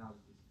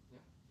cardinalities. Yeah?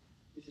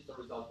 This is the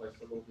result by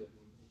Colloquium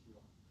in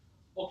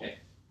 81. Okay.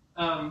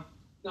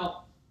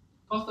 Now,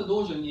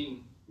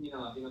 Costa-Dogen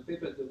in a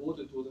paper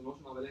devoted to the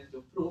notion of identity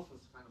of proof,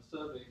 as a kind of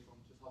survey from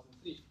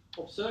 2003,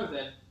 observed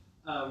that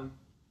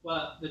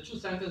well, the two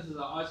sentences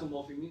are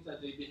isomorphic, means that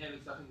they behave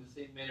exactly in the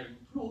same manner in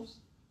proofs.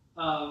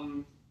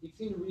 It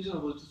seems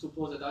reasonable to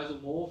suppose that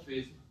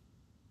isomorphism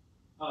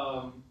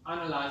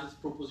analyzes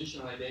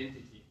propositional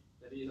identity,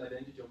 that is,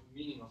 identity of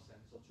meaning of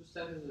sense. So two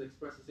sentences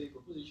express the same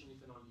proposition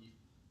if and only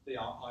if they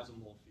are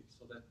isomorphic.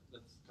 So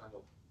that's kind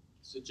of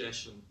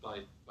suggestion by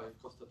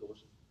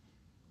Costa-Dogen.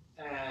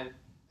 And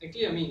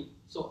clearly, I mean,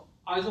 so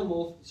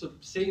so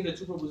saying that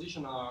two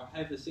propositions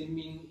have the same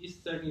meaning is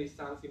certainly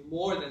something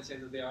more than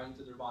saying that they are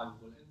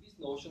interderivable. And this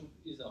notion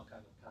is a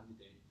kind of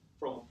candidate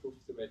from a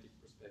proof-theoretic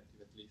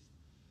perspective, at least.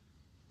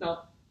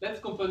 Now, let's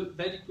compare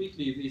very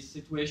quickly this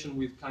situation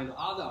with kind of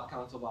other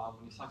accounts of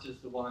harmony, such as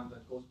the one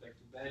that goes back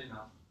to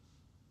Belknap.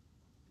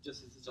 It's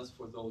just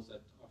for those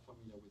that are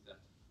familiar with that,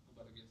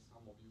 but I guess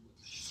some of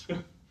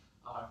you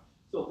are.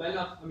 So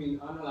Belknap, I mean,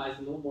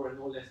 analyzed no more and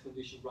no less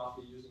condition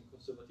roughly using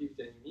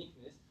conservativity and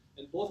uniqueness,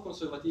 and both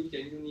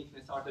conservativity and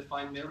uniqueness are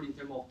defined merely in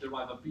terms of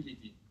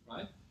derivability,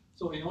 right?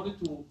 So in order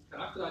to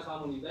characterize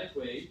harmony in that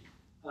way,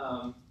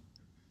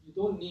 you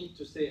don't need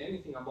to say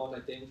anything about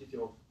identity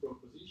of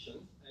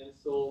propositions, and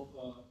so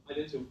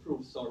identity of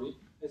proofs, sorry.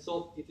 And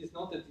so it is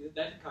not that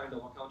that kind of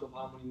account of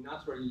harmony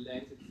naturally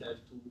lends itself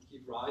to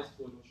give rise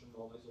to a notion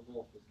of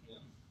isomorphism.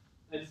 Yeah?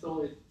 And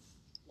so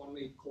one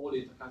may call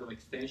it a kind of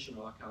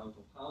extensional account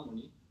of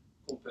harmony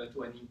compared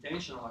to an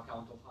intentional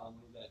account of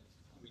harmony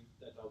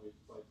that I will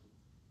try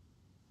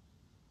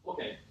to.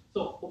 Okay,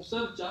 so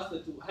observe just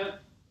that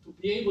to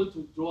be able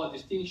to draw a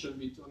distinction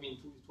between,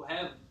 to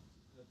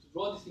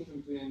draw a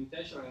distinction between an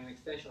intentional and an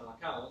extensional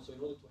account, so in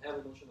order to have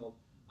a notion of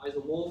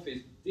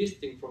isomorphism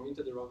distinct from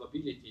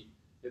interderivability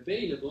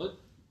available,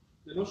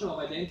 the notion of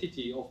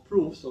identity of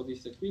proof, so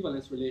this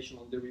equivalence relation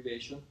of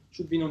derivation,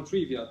 should be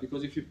non-trivial,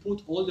 because if you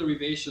put all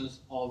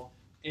derivations of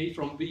A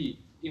from B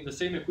in the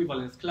same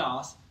equivalence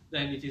class,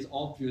 then it is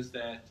obvious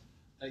that,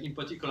 in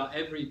particular,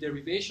 every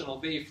derivation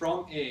of A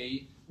from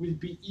A will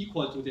be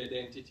equal to the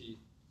identity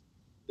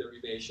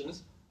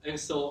derivations, and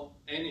so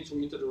any two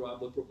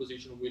interderivable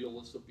proposition will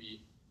also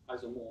be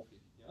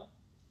isomorphic.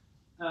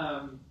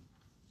 Yeah?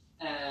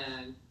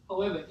 And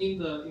however, in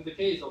the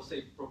case of,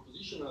 say,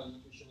 propositional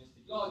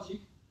intuitionistic logic,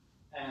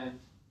 and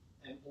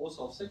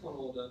also of second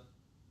order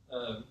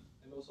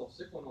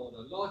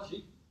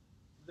logic,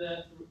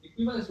 the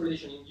equivalence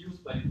relation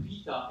induced by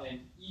beta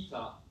and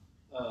eta,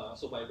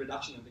 so by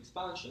reduction and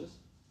expansions,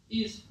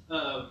 is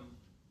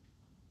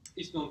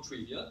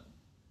non-trivial,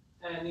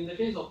 and in the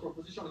case of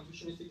propositional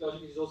intuitionistic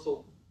logic, it is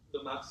also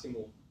the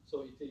maximum.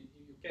 So you can,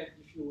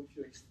 if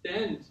you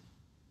extend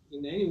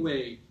in any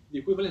way the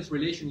equivalence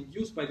relation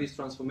induced by this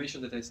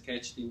transformation that I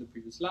sketched in the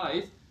previous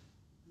slides,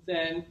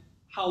 then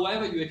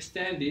however you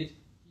extend it,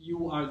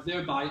 you are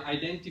thereby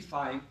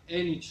identifying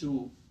any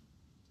two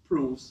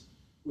proofs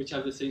which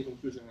have the same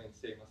conclusion and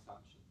same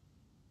assumption.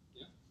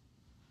 Yeah?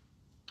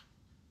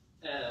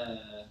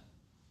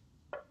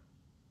 Okay.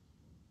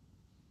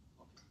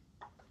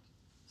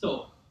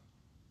 So,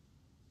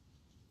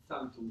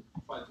 time to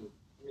try to,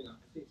 I mean, I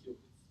think you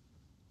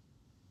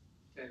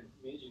can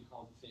imagine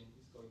how the thing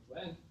is going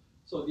to end.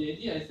 So the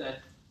idea is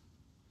that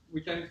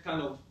we can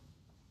kind of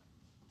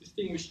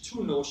distinguish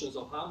two notions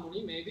of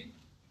harmony, maybe.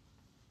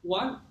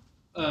 One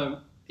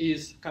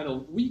is kind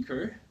of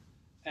weaker,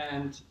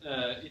 and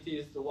it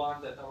is the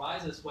one that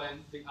arises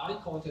when the I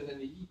content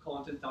and the E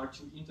content are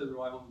two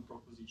interderivable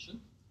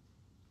propositions.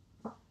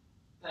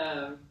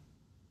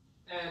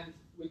 And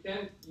we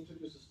can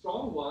introduce a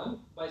strong one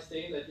by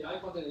saying that the I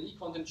content and E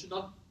content should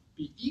not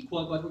be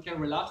equal, but we can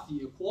relax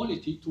the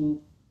equality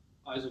to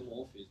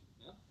isomorphism.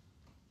 Yeah?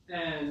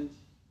 And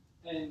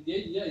the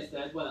idea is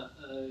that, well,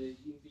 in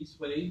this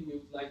way, we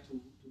would like to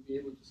be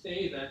able to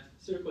say that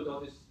circle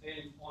dot is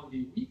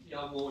only weakly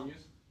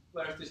harmonious,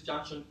 whereas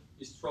disjunction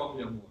is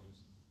strongly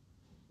harmonious.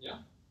 Yeah?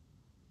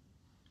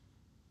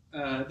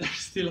 There's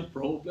still a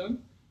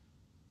problem,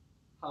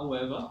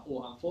 however,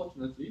 or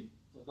unfortunately,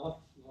 not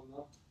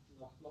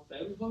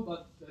terrible,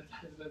 but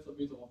that's a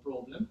bit of a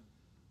problem.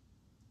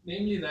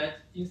 Namely that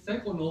in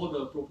second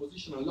order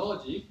propositional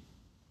logic,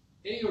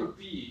 A or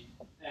B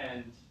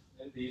and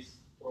this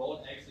for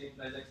all x, A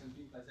implies x, and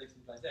B implies x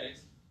implies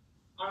x,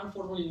 are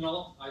unfortunately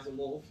not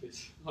isomorphic.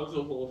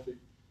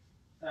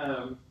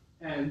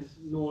 And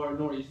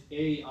nor is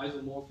A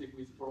isomorphic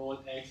with for all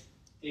x,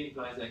 A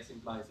implies x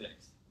implies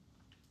x.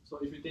 So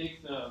if you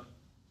take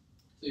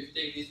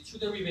these two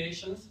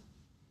derivations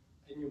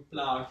and you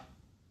plug,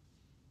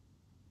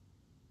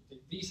 you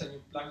take this and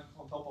you plug it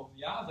on top of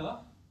the other.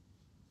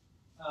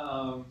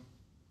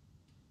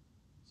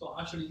 So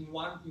actually, in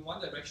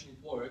one direction it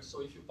works.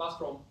 So if you pass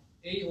from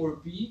A or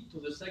B to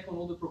the second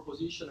order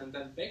proposition and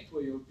then back to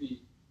A or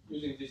B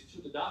using these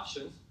two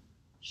deductions,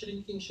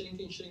 shrinking,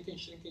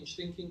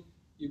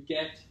 you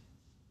get.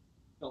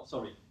 No,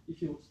 sorry.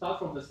 If you start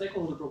from the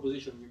second order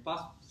proposition, you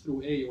pass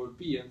through A or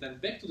B and then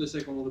back to the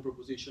second order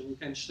proposition, you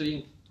can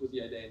shrink to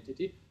the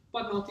identity,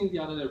 but not in the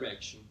other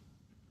direction.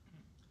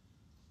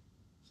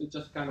 So it's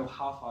just kind of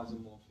half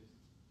isomorphism.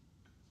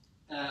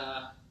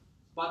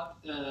 But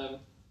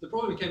the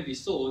problem can be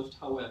solved,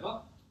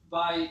 however,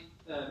 by,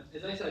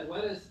 as I said,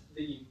 whereas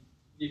the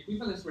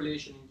equivalence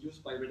relation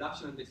induced by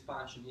reduction and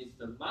expansion is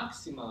the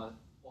maximal,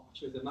 or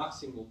actually the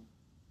maximum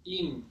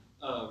in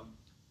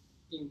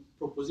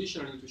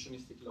propositional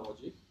intuitionistic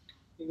logic,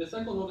 in the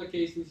second order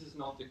case, this is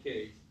not the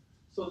case.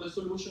 So the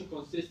solution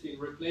consists in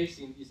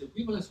replacing this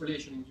equivalence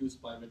relation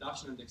induced by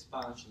reduction and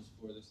expansions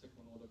for the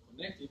second order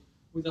connective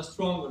with a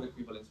stronger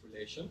equivalence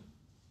relation.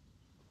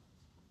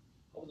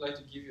 I would like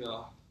to give you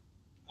a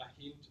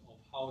hint of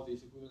how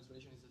this equivalence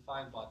relation is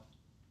defined, but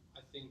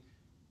I think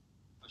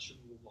I should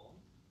move on.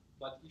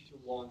 But if you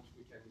want,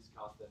 we can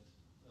discuss that.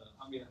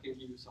 I mean, I can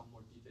give you some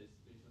more details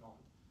later on.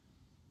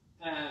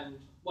 And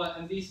well,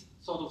 and this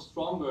sort of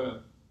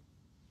stronger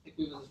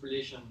equivalence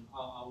relation,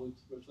 I would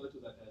refer to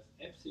that as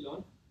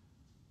epsilon,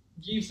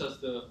 gives us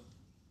the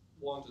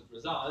wanted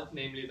result,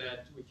 namely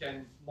that we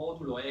can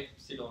modulo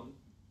epsilon.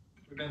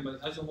 Remember,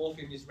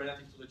 isomorphism is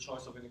relative to the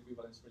choice of an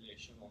equivalence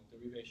relation on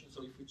derivation.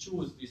 So if we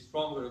choose this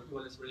stronger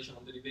equivalence relation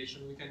on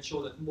derivation, we can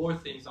show that more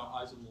things are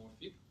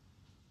isomorphic.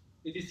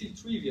 It is still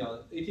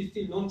trivial. It is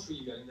still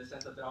non-trivial in the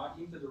sense that there are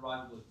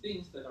interderivable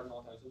things that are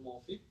not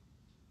isomorphic,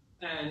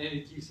 and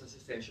it gives us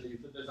essentially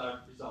the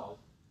desired result.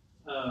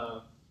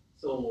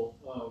 So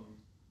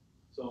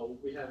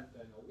we have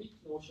then a weak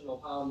notion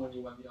of harmony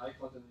when the I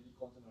content and E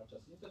content are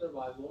just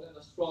interderivable, and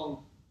a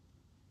strong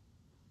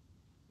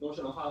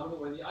notion of harmony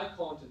when the I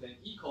content and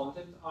E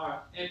content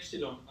are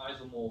epsilon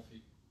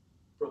isomorphic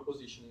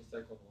proposition in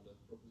second order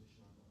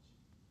propositional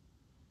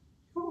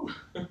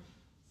logic.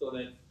 So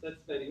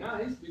that's very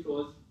nice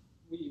because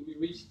we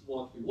reached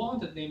what we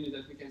wanted, namely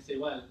that we can say,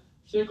 well,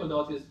 circle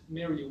dot is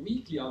merely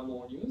weakly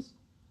harmonious,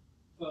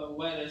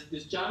 whereas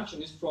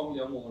disjunction is strongly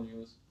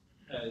harmonious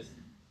as,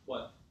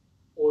 well,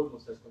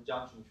 almost as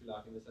conjunction, if you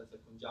like, in the sense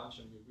that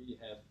conjunction we really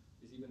have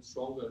this even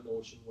stronger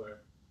notion where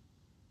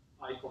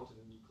I content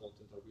and E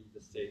content are really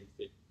the same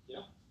thing.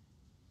 Yeah.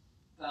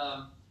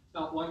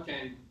 Now one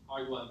can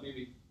argue, well,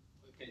 maybe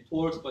okay, it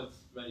works, but it's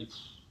very,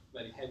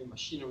 very heavy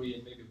machinery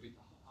and maybe a bit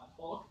ad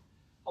hoc.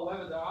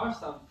 However, there are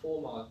some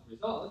formal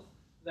results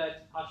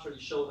that actually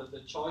show that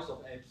the choice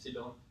of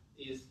epsilon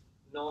is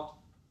not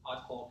ad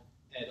hoc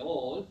at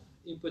all.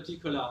 In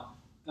particular,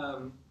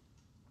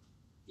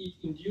 it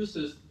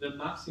induces the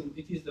maximum.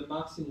 It is the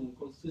maximum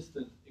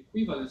consistent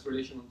equivalence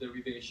relation of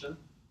derivation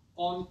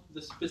on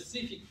the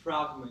specific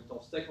fragment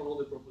of second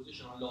order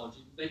propositional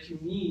logic that you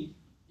need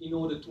in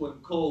order to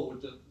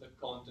encode the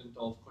content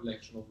of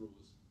collection of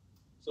rules.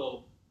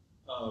 So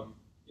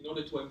in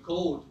order to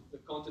encode the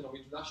content of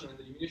introduction and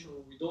elimination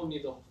rule, we don't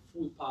need the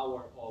full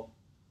power of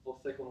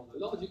second order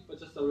logic, but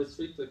just a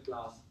restricted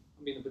class,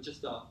 but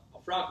just a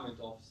fragment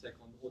of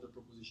second order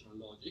propositional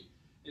logic.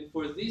 And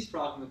for this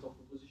fragment of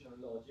propositional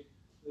logic,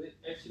 the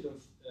epsilon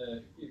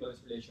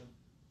equivalence relation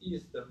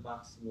is the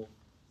maximum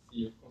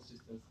theory,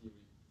 consistent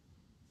theory.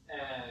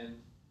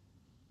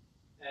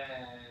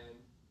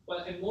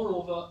 And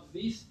moreover,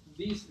 this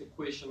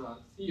equational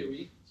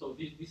theory, so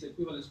this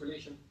equivalence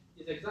relation,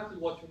 is exactly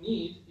what you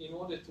need in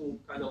order to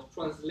kind of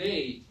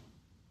translate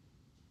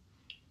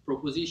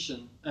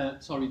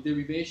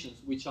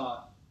derivations which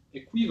are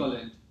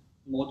equivalent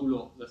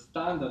modulo the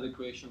standard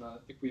equational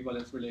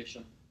equivalence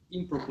relation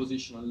in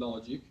propositional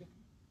logic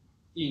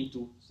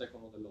into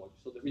second order logic.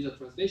 So there is a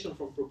translation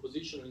from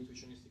propositional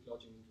intuitionistic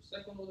logic into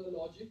second order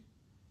logic,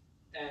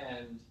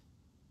 and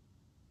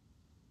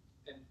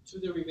two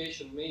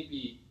derivation may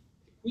be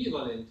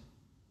equivalent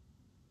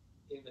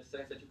in the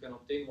sense that you can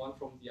obtain one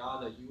from the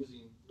other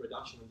using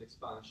reduction and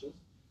expansions,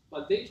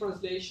 but their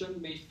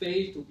translation may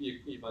fail to be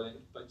equivalent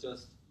by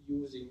just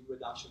using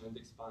reduction and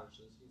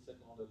expansions in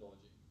second order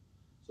logic.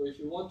 So if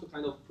you want to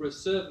kind of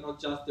preserve not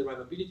just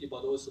derivability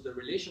but also the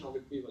relation of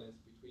equivalence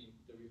between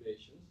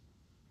derivations,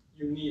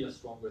 you need a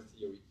stronger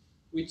theory,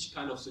 which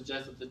kind of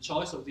suggests that the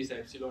choice of this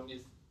epsilon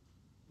is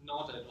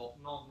not ad hoc,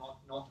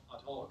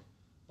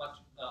 but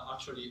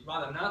actually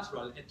rather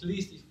natural, at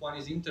least if one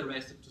is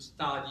interested to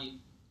study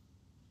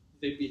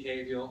the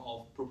behavior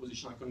of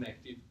propositional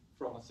connective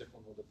from a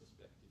second order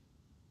perspective.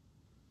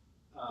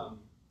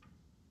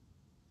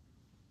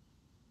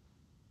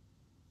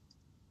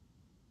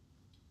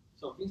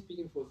 So I've been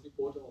speaking for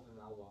 3/4 of an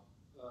hour.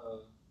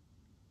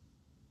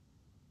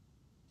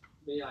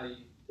 May I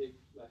take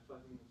like 5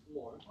 minutes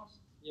more?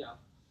 Yeah.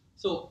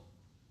 So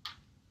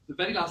the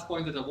very last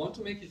point that I want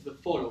to make is the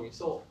following.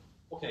 So,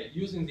 okay,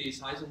 using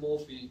this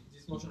isomorphism,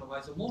 this notion of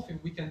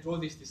isomorphism, we can draw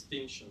this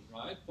distinction,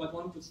 right? But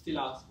one could still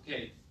ask,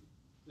 okay,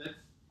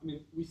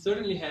 we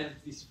certainly had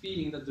this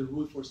feeling that the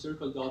rules for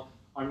circle dot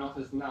are not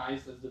as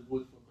nice as the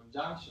rules for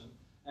conjunction,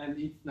 and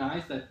it's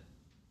nice that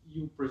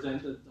you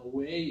presented a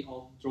way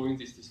of drawing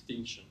this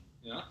distinction,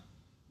 yeah?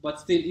 But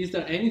still, is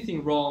there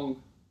anything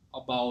wrong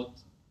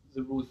about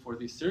the rule for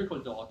this circle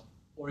dot,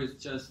 or is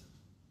just,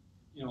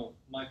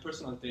 my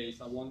personal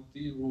taste, I want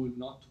the rule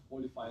not to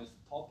qualify as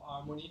top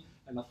harmony,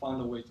 and I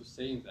found a way to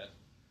saying that.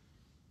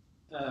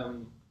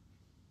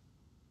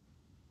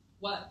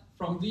 Well,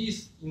 from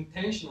this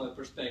intensional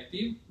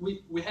perspective,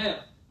 we have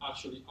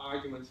actually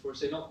arguments for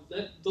saying, no,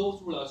 that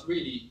those rules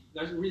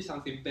there's really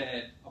something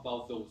bad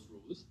about those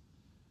rules.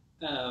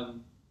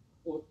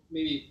 Or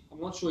maybe, I'm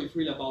not sure if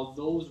really about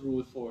those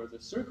rules for the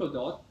circle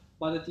dot,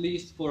 but at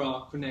least for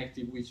a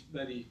connective which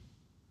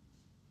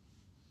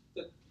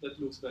that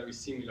looks very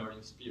similar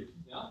in spirit,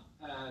 yeah?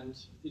 And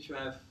if you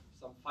have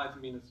some 5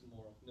 minutes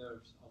more of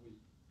nerves, I will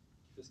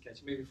give a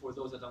sketch. Maybe for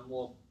those that are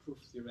more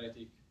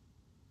proof-theoretic,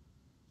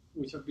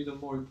 which are a bit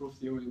more in proof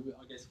theory,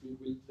 I guess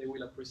they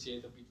will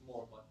appreciate a bit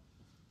more, but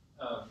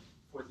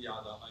for the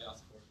other, I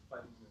ask for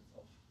 5 minutes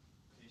of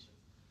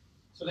patience.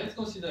 So let's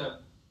consider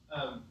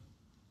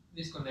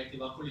this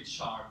connective. I'll call it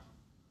sharp.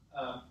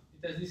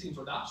 It has this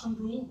introduction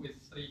rule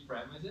with 3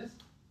 premises.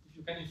 If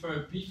you can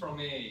infer B from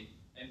A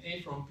and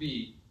A from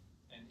B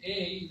and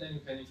A, then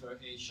you can infer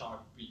A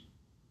sharp B.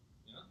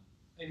 Yeah?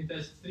 And it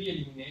has 3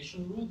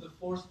 elimination rules. The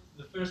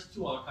first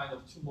 2 are kind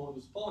of 2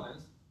 modus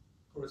ponens,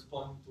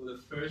 corresponding to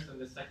the first and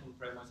the second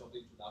premise of the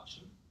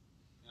introduction.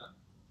 Yeah?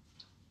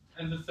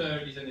 And the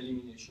third is an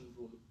elimination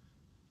rule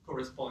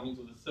corresponding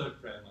to the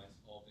third premise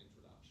of the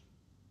introduction.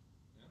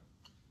 Yeah?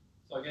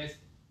 So I guess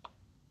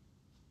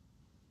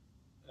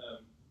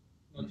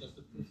not just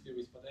the proof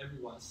theorists, but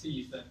everyone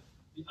sees that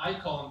the I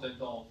content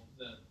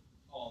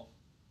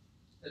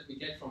that we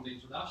get from the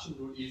introduction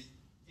rule is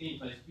A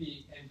implies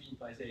B and B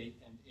implies A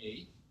and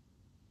A.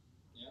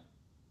 Yeah?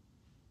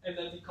 And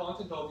that the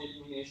content of the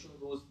elimination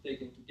rules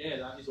taken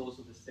together is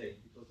also the same,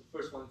 because the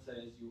first one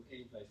says you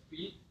A implies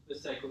B, the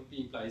second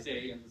B implies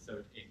A, and the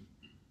third A.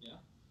 Yeah?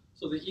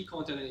 So the E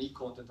content and E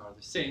content are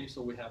the same,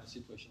 so we have a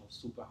situation of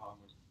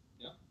superharmony.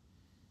 Yeah?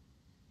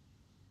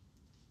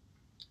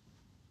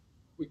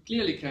 We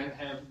clearly can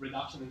have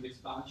reduction and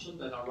expansion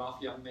that are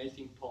roughly a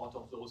melting pot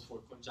of those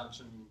for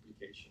conjunction and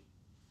implication.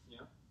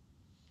 Yeah?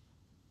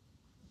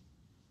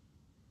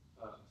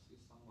 See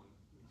someone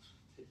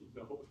taking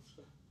notes.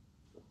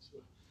 Not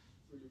sure.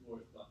 Really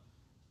worth that.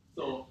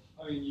 So,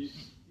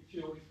 if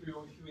you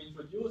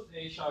introduce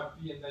A sharp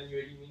B and then you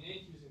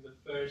eliminate using the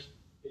first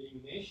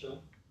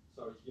elimination,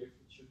 sorry, here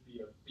it should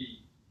be a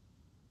B.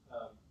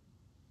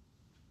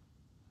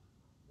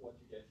 What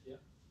you get here?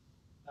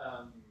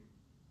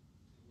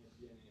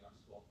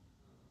 Swap.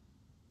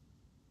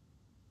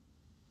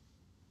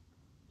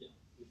 Yeah,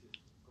 this is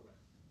correct.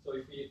 So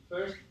if we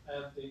first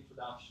have the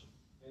introduction,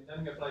 and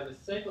then we apply the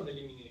second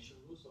elimination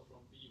rule, so from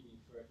B we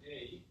infer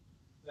A,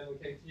 then we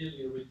can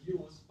clearly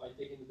reduce by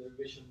taking the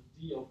derivation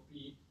D of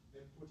B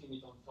and putting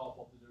it on top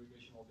of the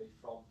derivation of A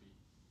from B.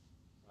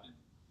 Right?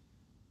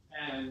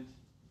 and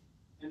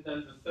then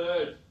the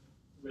third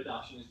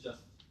reduction is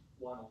just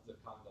one of the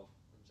kind of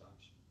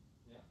conjunction.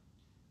 Yeah?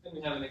 And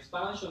we have an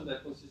expansion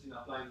that consists in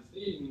applying the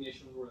three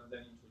elimination rule and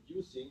then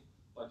introducing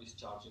by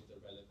discharging the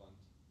relevant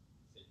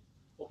thing.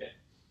 Okay.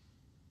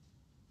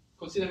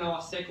 Consider now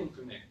a second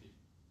connective,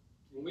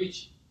 in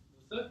which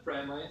the third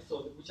premise,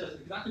 so which has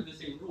exactly the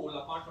same rule,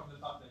 apart from the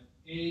fact that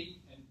A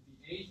and the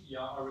A here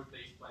are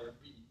replaced by a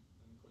B,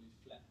 and we call it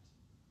flat.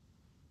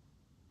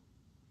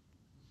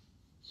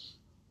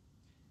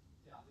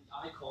 Yeah, the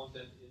I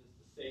content is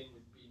the same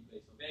with B in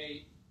place of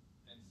A,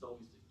 and so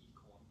is the E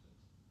content.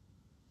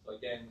 So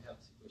again, we have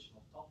the situation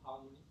of top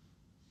harmony,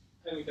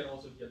 and we can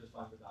also here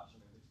define reduction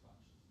and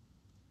expansion.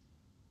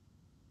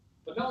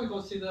 But now we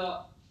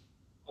consider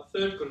a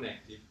third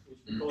connective, which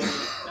we call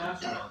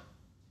intensional,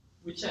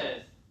 which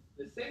has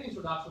the same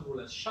introduction rule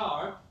as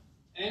sharp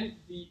and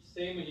the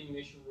same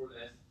elimination rule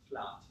as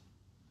flat.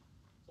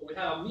 So we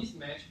have a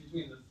mismatch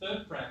between the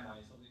third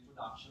premise of the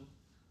introduction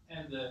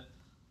and the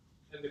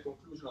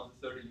conclusion of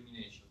the third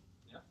elimination.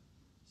 Yeah?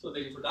 So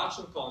the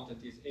introduction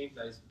content is A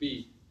implies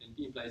B and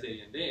B implies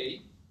A and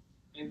A,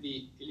 and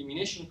the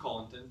elimination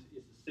content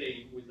is the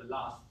same with the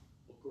last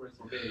occurrence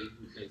of A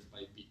replaced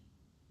by B.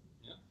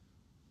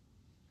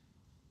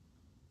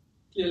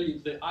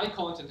 Clearly, the I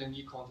content and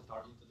E content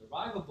are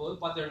interderivable,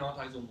 but they're not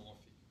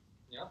isomorphic.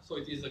 Yeah? So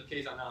it is a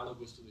case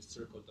analogous to the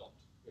circle dot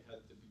we had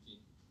at the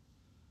beginning.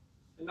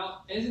 And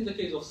now, as in the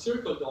case of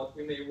circle dot,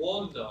 we may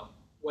wonder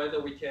whether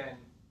we can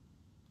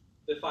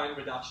define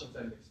reductions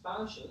and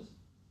expansions.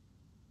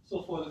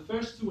 So for the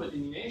first two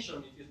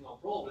elimination, it is no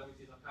problem.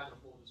 It is a kind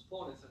of modus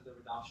ponens, and the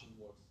reduction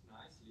works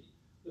nicely.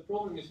 The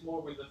problem is more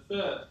with the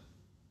third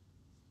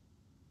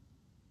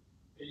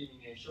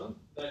elimination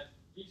that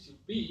gives you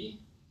B,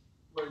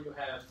 where you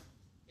have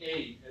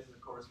A as the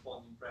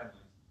corresponding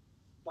premise.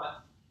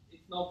 But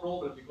it's no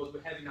problem because we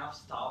have enough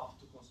stuff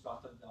to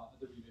construct a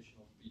derivation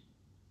of B.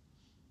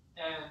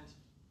 And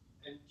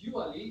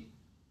dually,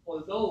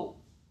 although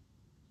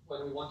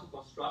when we want to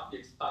construct the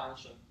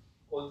expansion,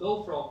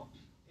 although from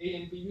A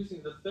and B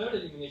using the third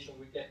elimination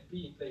we get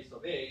B in place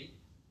of A,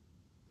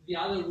 the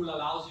other rule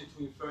allows you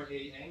to infer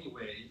A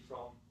anyway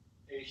from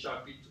A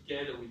sharp B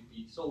together with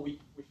B. So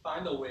we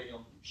find a way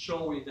of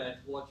showing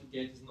that what you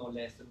get is no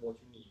less than what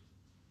you need.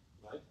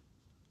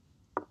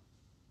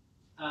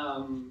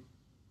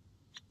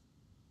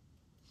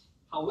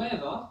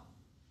 However,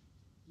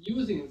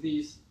 using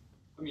this,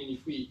 I mean,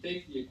 if we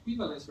take the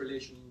equivalence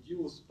relation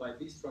induced by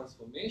this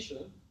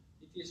transformation,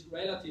 it is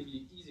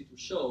relatively easy to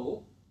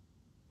show,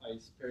 I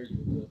spare you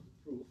the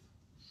proof,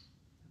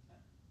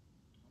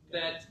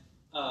 that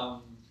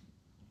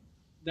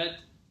that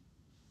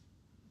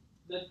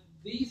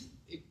these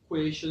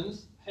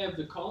equations have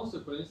the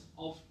consequence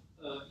of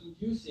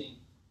inducing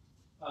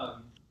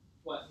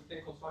well, we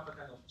can construct a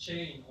kind of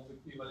chain of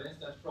equivalence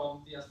that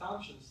from the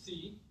assumption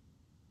C,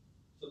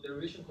 so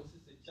derivation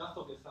consists just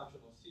of the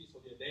assumption of C, so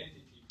the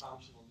identity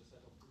function of the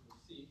set of triple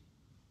C,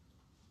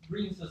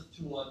 brings us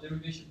to a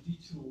derivation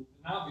D2, an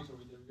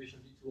arbitrary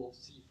derivation D2 of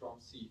C from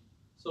C.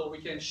 So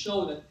we can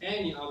show that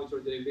any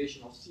arbitrary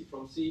derivation of C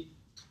from C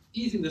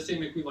is in the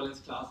same equivalence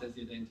class as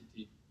the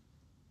identity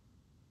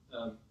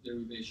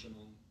derivation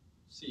on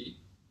C,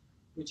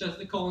 which has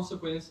the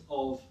consequence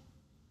of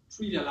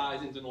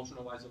trivializing the notion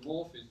of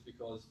isomorphism,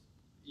 because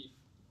if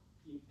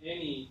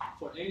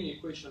for any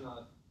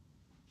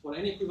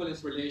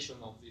equivalence relation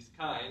of this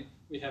kind,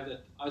 we have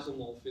that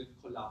isomorphism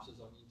collapses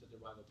on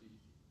interderivability.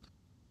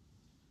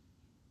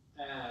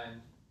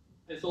 And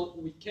so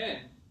we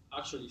can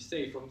actually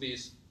say from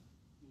this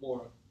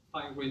more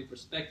fine-grained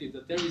perspective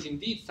that there is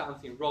indeed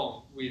something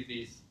wrong with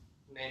this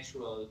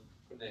natural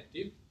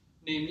connective,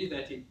 namely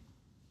that it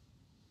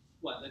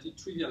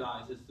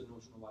trivializes the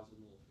notion of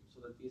isomorphism, so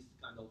that this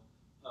kind of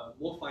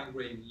more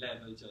fine-grained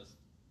level just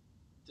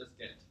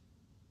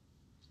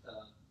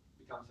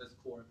becomes as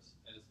coarse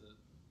as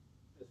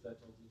that of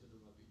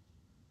interderivability.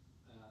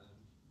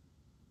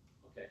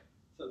 Okay,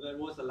 so there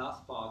was the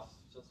last part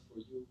just for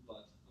you,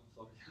 but I'm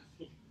sorry.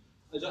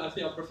 I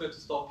think I prefer to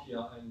stop here,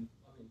 and I mean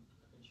I can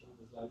show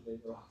the slide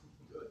later on.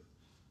 Good.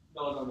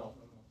 No.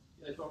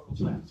 Yeah,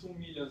 it's like 2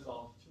 million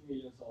of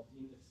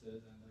indexes, and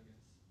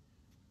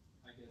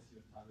I guess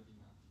you're tired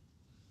enough.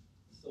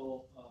 So.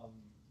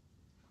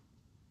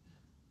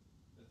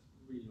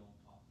 Really long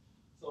part.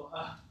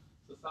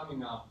 So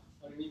summing up,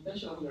 on an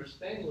intentional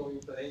understanding of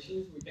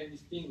implications, we can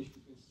distinguish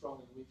between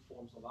strong and weak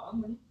forms of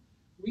harmony.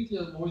 Weakly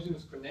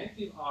homogeneous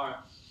connective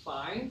are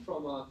fine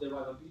from a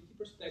derivability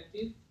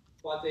perspective,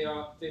 but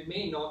they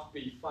may not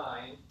be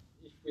fine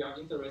if we are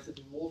interested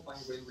in more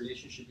fine-grained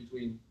relationship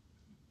between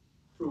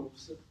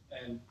proofs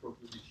and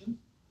propositions.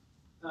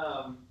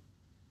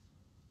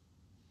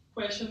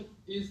 Question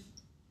is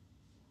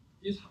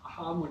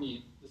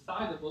harmony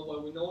decidable?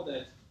 Well, we know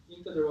that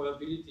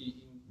interderivability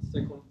in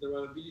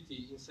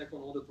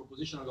second-order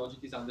propositional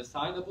logic is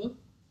undecidable.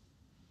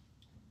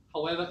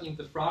 However, in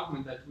the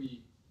fragment that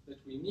we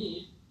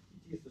need,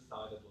 it is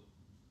decidable.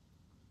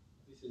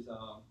 This is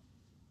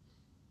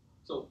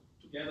so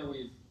together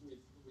with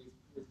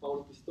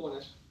Paolo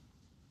Pistone,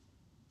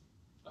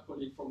 a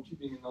colleague from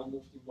Tübingen, now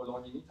moved in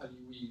Bologna in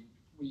Italy,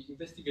 we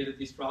investigated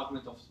this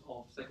fragment of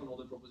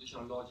second-order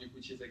propositional logic,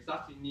 which is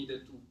exactly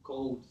needed to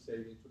code, say,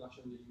 the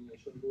introduction and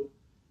elimination rule,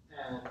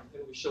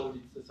 and we showed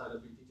its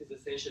decidability. It is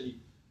essentially,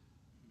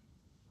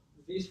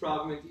 this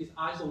fragment is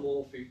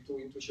isomorphic to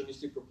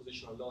intuitionistic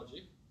propositional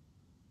logic,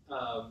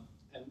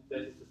 and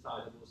that is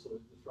decidable, so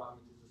the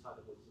fragment is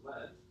decidable as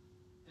well.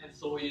 And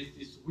so is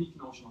this weak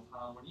notion of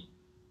harmony.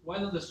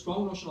 Whether the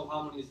strong notion of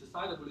harmony is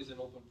decidable is an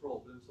open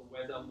problem. So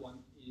whether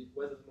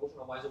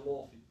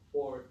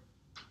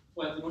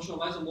the notion of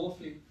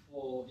isomorphic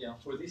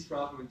for this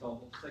fragment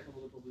of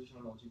second-order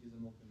propositional logic is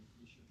an open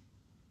issue,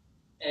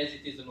 as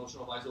it is the notion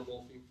of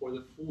isomorphic for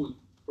the full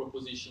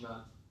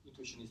propositional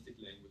intuitionistic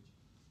language.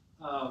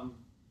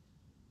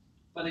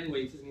 But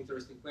anyway, it is an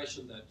interesting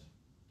question that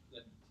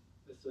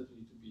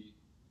certainly to be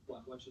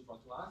one should try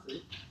to answer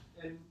it.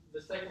 And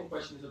the second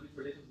question is a bit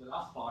related to the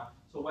last part.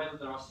 So whether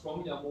there are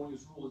strongly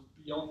harmonious rules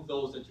beyond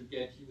those that you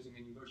get using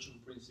an inversion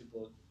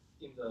principle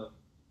in the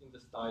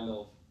style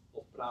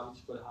of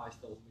Proof-theoretic Harmony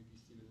or maybe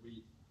Stephen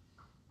Reed.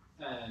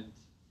 And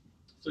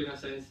so in a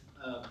sense,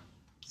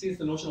 since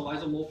the notion of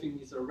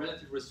isomorphism is a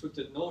relatively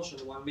restricted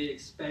notion, one may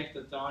expect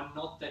that there are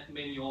not that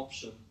many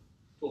options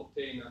to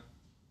obtain a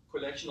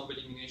collection of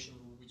elimination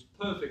rules which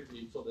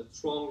perfectly, so that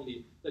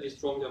is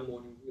strongly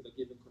harmonious with a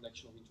given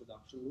collection of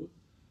introduction rules.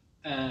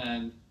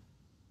 And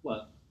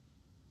well,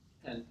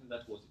 and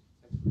that was it.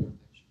 Thanks for your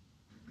attention.